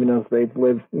online, even if they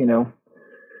live,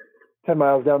 10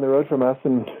 miles down the road from us,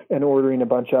 and ordering a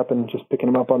bunch up and just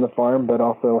picking them up on the farm, but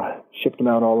also shipped them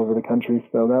out all over the country.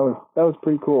 So that was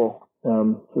pretty cool.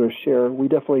 Sort of share. We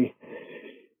definitely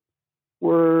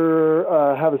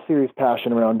have a serious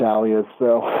passion around dahlias,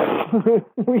 so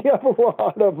we have a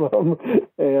lot of them,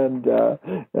 and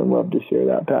love to share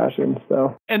that passion.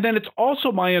 So, and then it's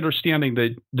also my understanding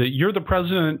that you're the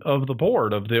president of the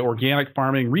board of the Organic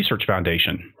Farming Research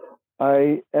Foundation.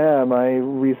 I am. I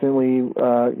recently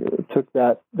took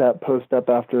that post up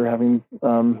after having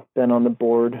been on the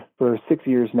board for 6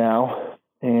 years now,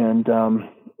 and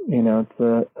it's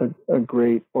a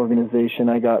great organization.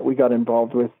 We got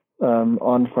involved with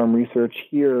on-farm research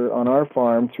here on our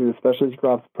farm through the Specialty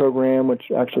Crops program,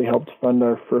 which actually helped fund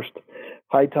our first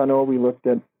high tunnel. We looked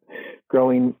at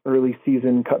growing early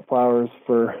season cut flowers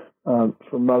for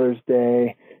Mother's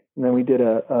Day, and then we did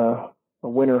a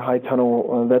winter high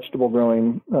tunnel vegetable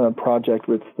growing project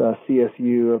with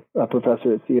CSU, a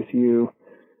professor at CSU,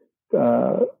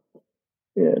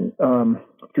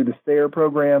 through the SARE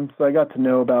program. So I got to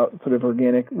know about sort of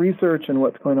organic research and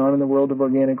what's going on in the world of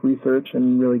organic research,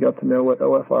 and really got to know what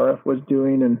OFRF was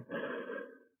doing. And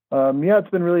it's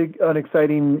been really an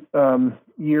exciting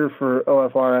year for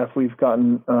OFRF. We've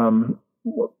gotten,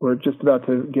 we're just about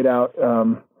to get out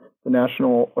the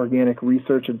National Organic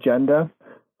Research Agenda.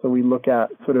 So we look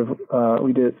at sort of,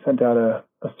 sent out a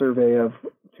survey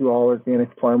to all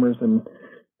organic farmers and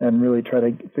really try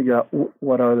to figure out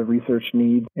what are the research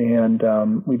needs. And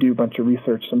we do a bunch of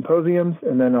research symposiums.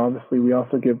 And then obviously we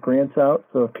also give grants out.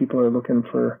 So if people are looking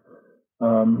for,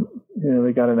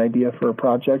 they got an idea for a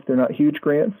project, they're not huge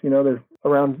grants, they're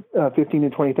around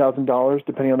 $15,000 to $20,000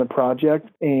 depending on the project.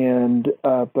 And,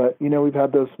 but we've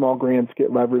had those small grants get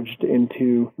leveraged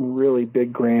into really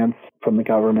big grants from the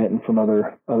government and from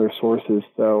other sources.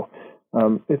 So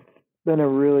it's been a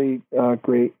really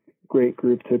great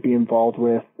group to be involved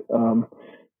with.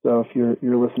 So if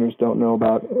your listeners don't know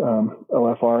about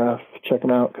OFRF, check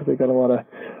them out because they got a lot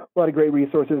of great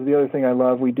resources. The other thing I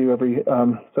love we do every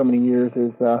so many years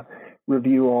is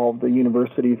review all the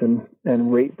universities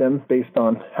and rate them based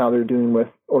on how they're doing with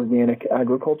organic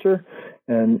agriculture.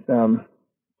 And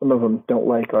some of them don't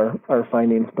like our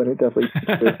findings, but it definitely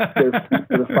there's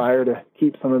the fire to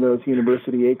keep some of those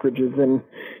university acreages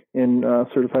in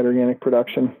certified organic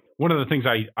production. One of the things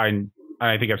I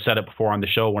think I've said it before on the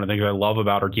show, one of the things I love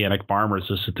about organic farmers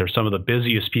is that they're some of the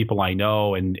busiest people I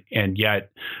know, and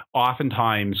yet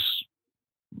oftentimes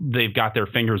they've got their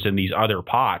fingers in these other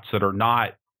pots that are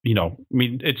not,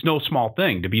 it's no small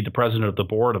thing to be the president of the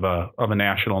board of a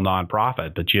national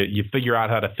nonprofit, but you figure out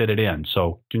how to fit it in.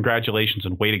 So congratulations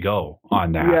and way to go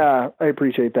on that. Yeah, I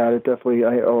appreciate that. It definitely,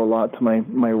 I owe a lot to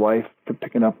my wife for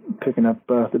picking up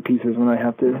the pieces when I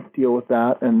have to deal with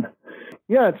that. And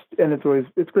yeah,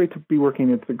 it's great to be working.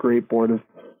 It's a great board of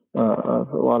a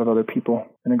lot of other people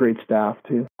and a great staff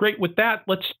too. Great. With that,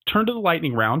 let's turn to the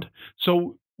lightning round.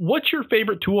 So what's your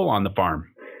favorite tool on the farm?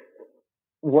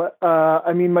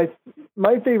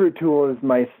 My favorite tool is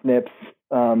my snips.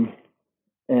 What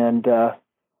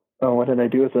did I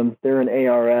do with them? They're an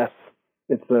ARS.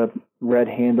 It's a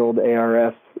red-handled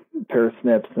ARS pair of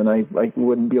snips, and I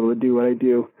wouldn't be able to do what I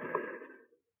do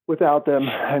without them.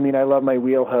 I love my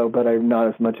wheel hoe, but I'm not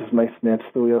as much as my snips.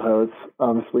 The wheel hoe is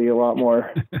obviously a lot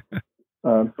more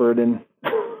burden.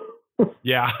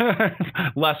 Yeah,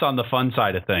 less on the fun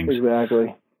side of things.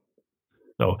 Exactly.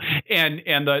 So, and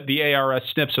the ARS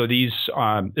snips, so these,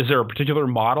 is there a particular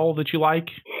model that you like?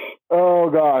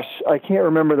 Oh gosh, I can't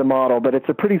remember the model, but it's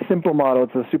a pretty simple model.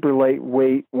 It's a super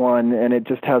lightweight one, and it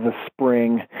just has a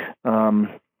spring.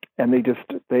 And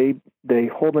they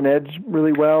hold an edge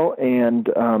really well, and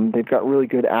they've got really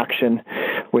good action,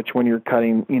 which when you're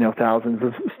cutting, thousands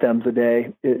of stems a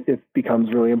day, it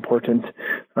becomes really important,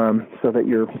 so that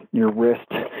your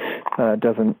wrist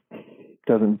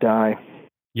doesn't die.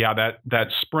 Yeah, that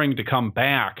spring to come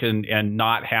back and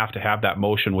not have to have that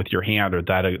motion with your hand or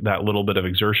that little bit of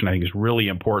exertion, I think is really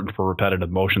important for repetitive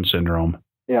motion syndrome.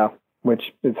 Yeah,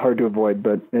 which is hard to avoid,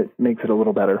 but it makes it a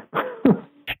little better.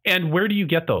 And where do you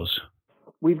get those?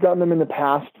 We've gotten them in the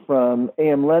past from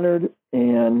A.M. Leonard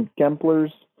and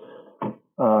Gempler's,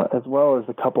 as well as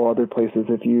a couple other places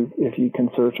if you can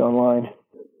search online.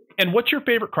 And what's your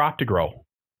favorite crop to grow?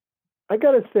 I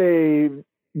got to say,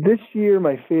 this year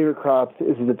my favorite crop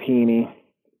is the peony.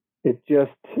 It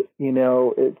just,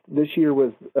 this year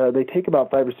was, they take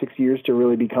about 5 or 6 years to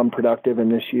really become productive.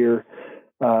 And this year,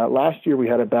 last year we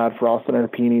had a bad frost on our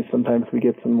peonies. Sometimes we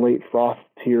get some late frosts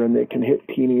here and they can hit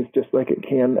peonies just like it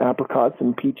can apricots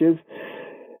and peaches.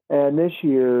 And this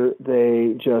year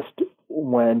they just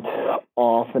went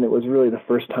off, and it was really the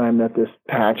first time that this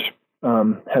patch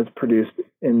has produced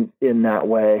in that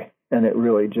way. And it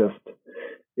really just,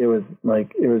 it was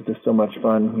just so much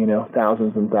fun,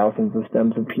 thousands and thousands of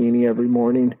stems of peony every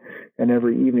morning and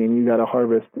every evening. You got to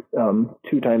harvest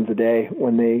 2 times a day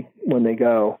when they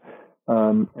go.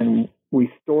 And we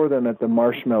store them at the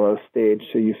marshmallow stage.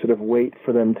 So you sort of wait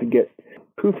for them to get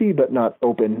poofy, but not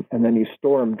open. And then you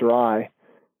store them dry,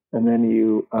 and then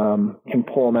you can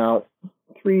pull them out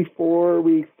 3, 4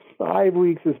 weeks, 5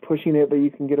 weeks is pushing it, but you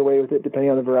can get away with it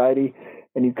depending on the variety.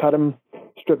 And you cut them,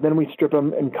 then we strip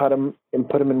them and cut them and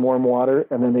put them in warm water,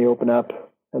 and then they open up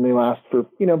and they last for,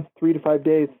 3 to 5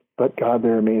 days. But God,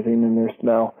 they're amazing in their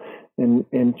smell.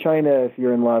 In China, if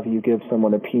you're in love, you give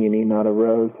someone a peony, not a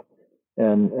rose.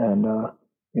 And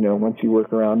once you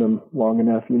work around them long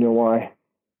enough, you know why.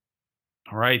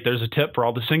 All right. There's a tip for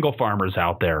all the single farmers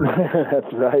out there.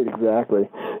 That's right. Exactly.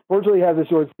 Fortunately, it has a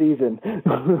short season.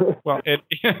 Well,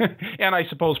 and I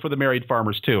suppose for the married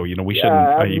farmers too, we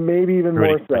shouldn't. Maybe even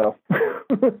more so.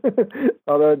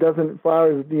 Although it doesn't,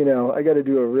 flowers, I got to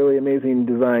do a really amazing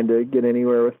design to get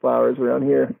anywhere with flowers around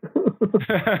here.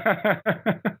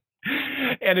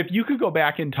 And if you could go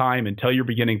back in time and tell your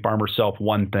beginning farmer self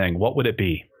one thing, what would it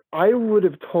be? I would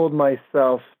have told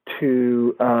myself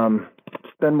to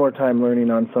spend more time learning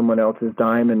on someone else's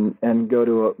dime and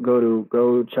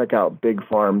go check out big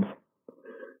farms.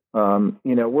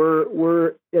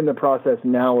 We're in the process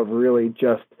now of really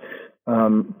just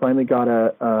finally got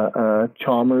a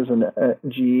Chalmers and a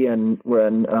G, and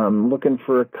when looking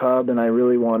for a cub, and I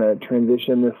really want to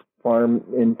transition this farm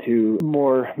into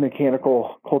more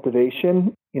mechanical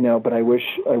cultivation, but I wish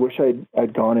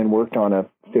I'd gone and worked on a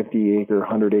 50-acre,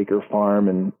 100-acre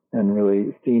farm and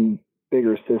really seen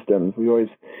bigger systems.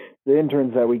 The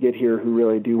interns that we get here who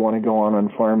really do want to go on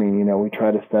farming, we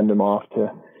try to send them off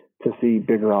to see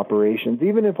bigger operations.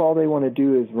 Even if all they want to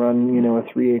do is run, a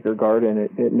 3-acre garden,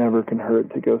 it never can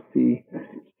hurt to go see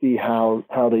how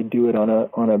they do it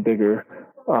on a bigger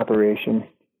operation.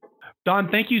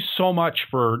 Don, thank you so much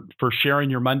for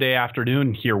sharing your Monday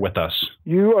afternoon here with us.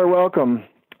 You are welcome.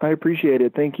 I appreciate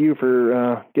it. Thank you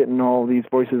for getting all these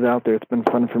voices out there. It's been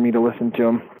fun for me to listen to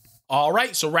them. All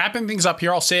right, so wrapping things up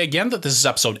here, I'll say again that this is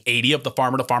episode 80 of the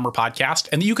Farmer to Farmer podcast,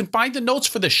 and that you can find the notes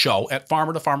for this show at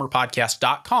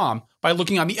farmertofarmerpodcast.com by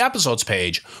looking on the episodes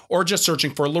page or just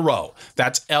searching for Lareau.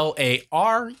 That's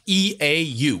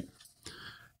Lareau.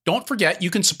 Don't forget,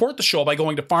 you can support the show by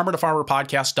going to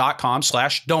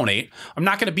farmertofarmerpodcast.com/donate. I'm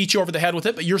not going to beat you over the head with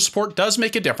it, but your support does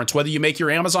make a difference, whether you make your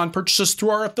Amazon purchases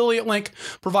through our affiliate link,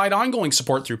 provide ongoing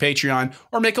support through Patreon,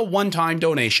 or make a one-time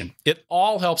donation. It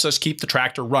all helps us keep the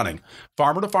tractor running.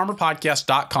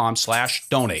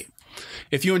 farmertofarmerpodcast.com/donate.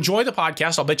 If you enjoy the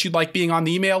podcast, I'll bet you'd like being on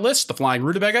the email list, the Flying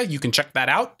Rutabaga. You can check that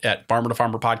out at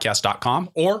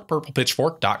farmertofarmerpodcast.com or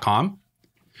purplepitchfork.com.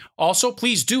 Also,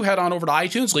 please do head on over to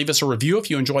iTunes, leave us a review if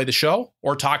you enjoy the show,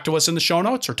 or talk to us in the show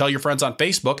notes, or tell your friends on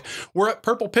Facebook. We're at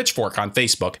Purple Pitchfork on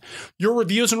Facebook. Your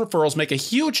reviews and referrals make a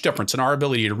huge difference in our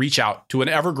ability to reach out to an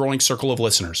ever-growing circle of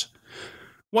listeners.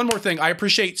 One more thing, I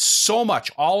appreciate so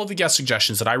much all of the guest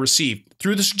suggestions that I received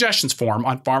through the suggestions form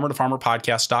on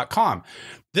farmertofarmerpodcast.com.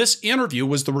 This interview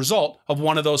was the result of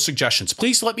one of those suggestions.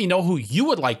 Please let me know who you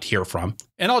would like to hear from,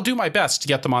 and I'll do my best to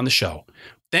get them on the show.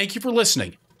 Thank you for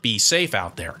listening. Be safe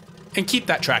out there and keep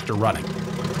that tractor running.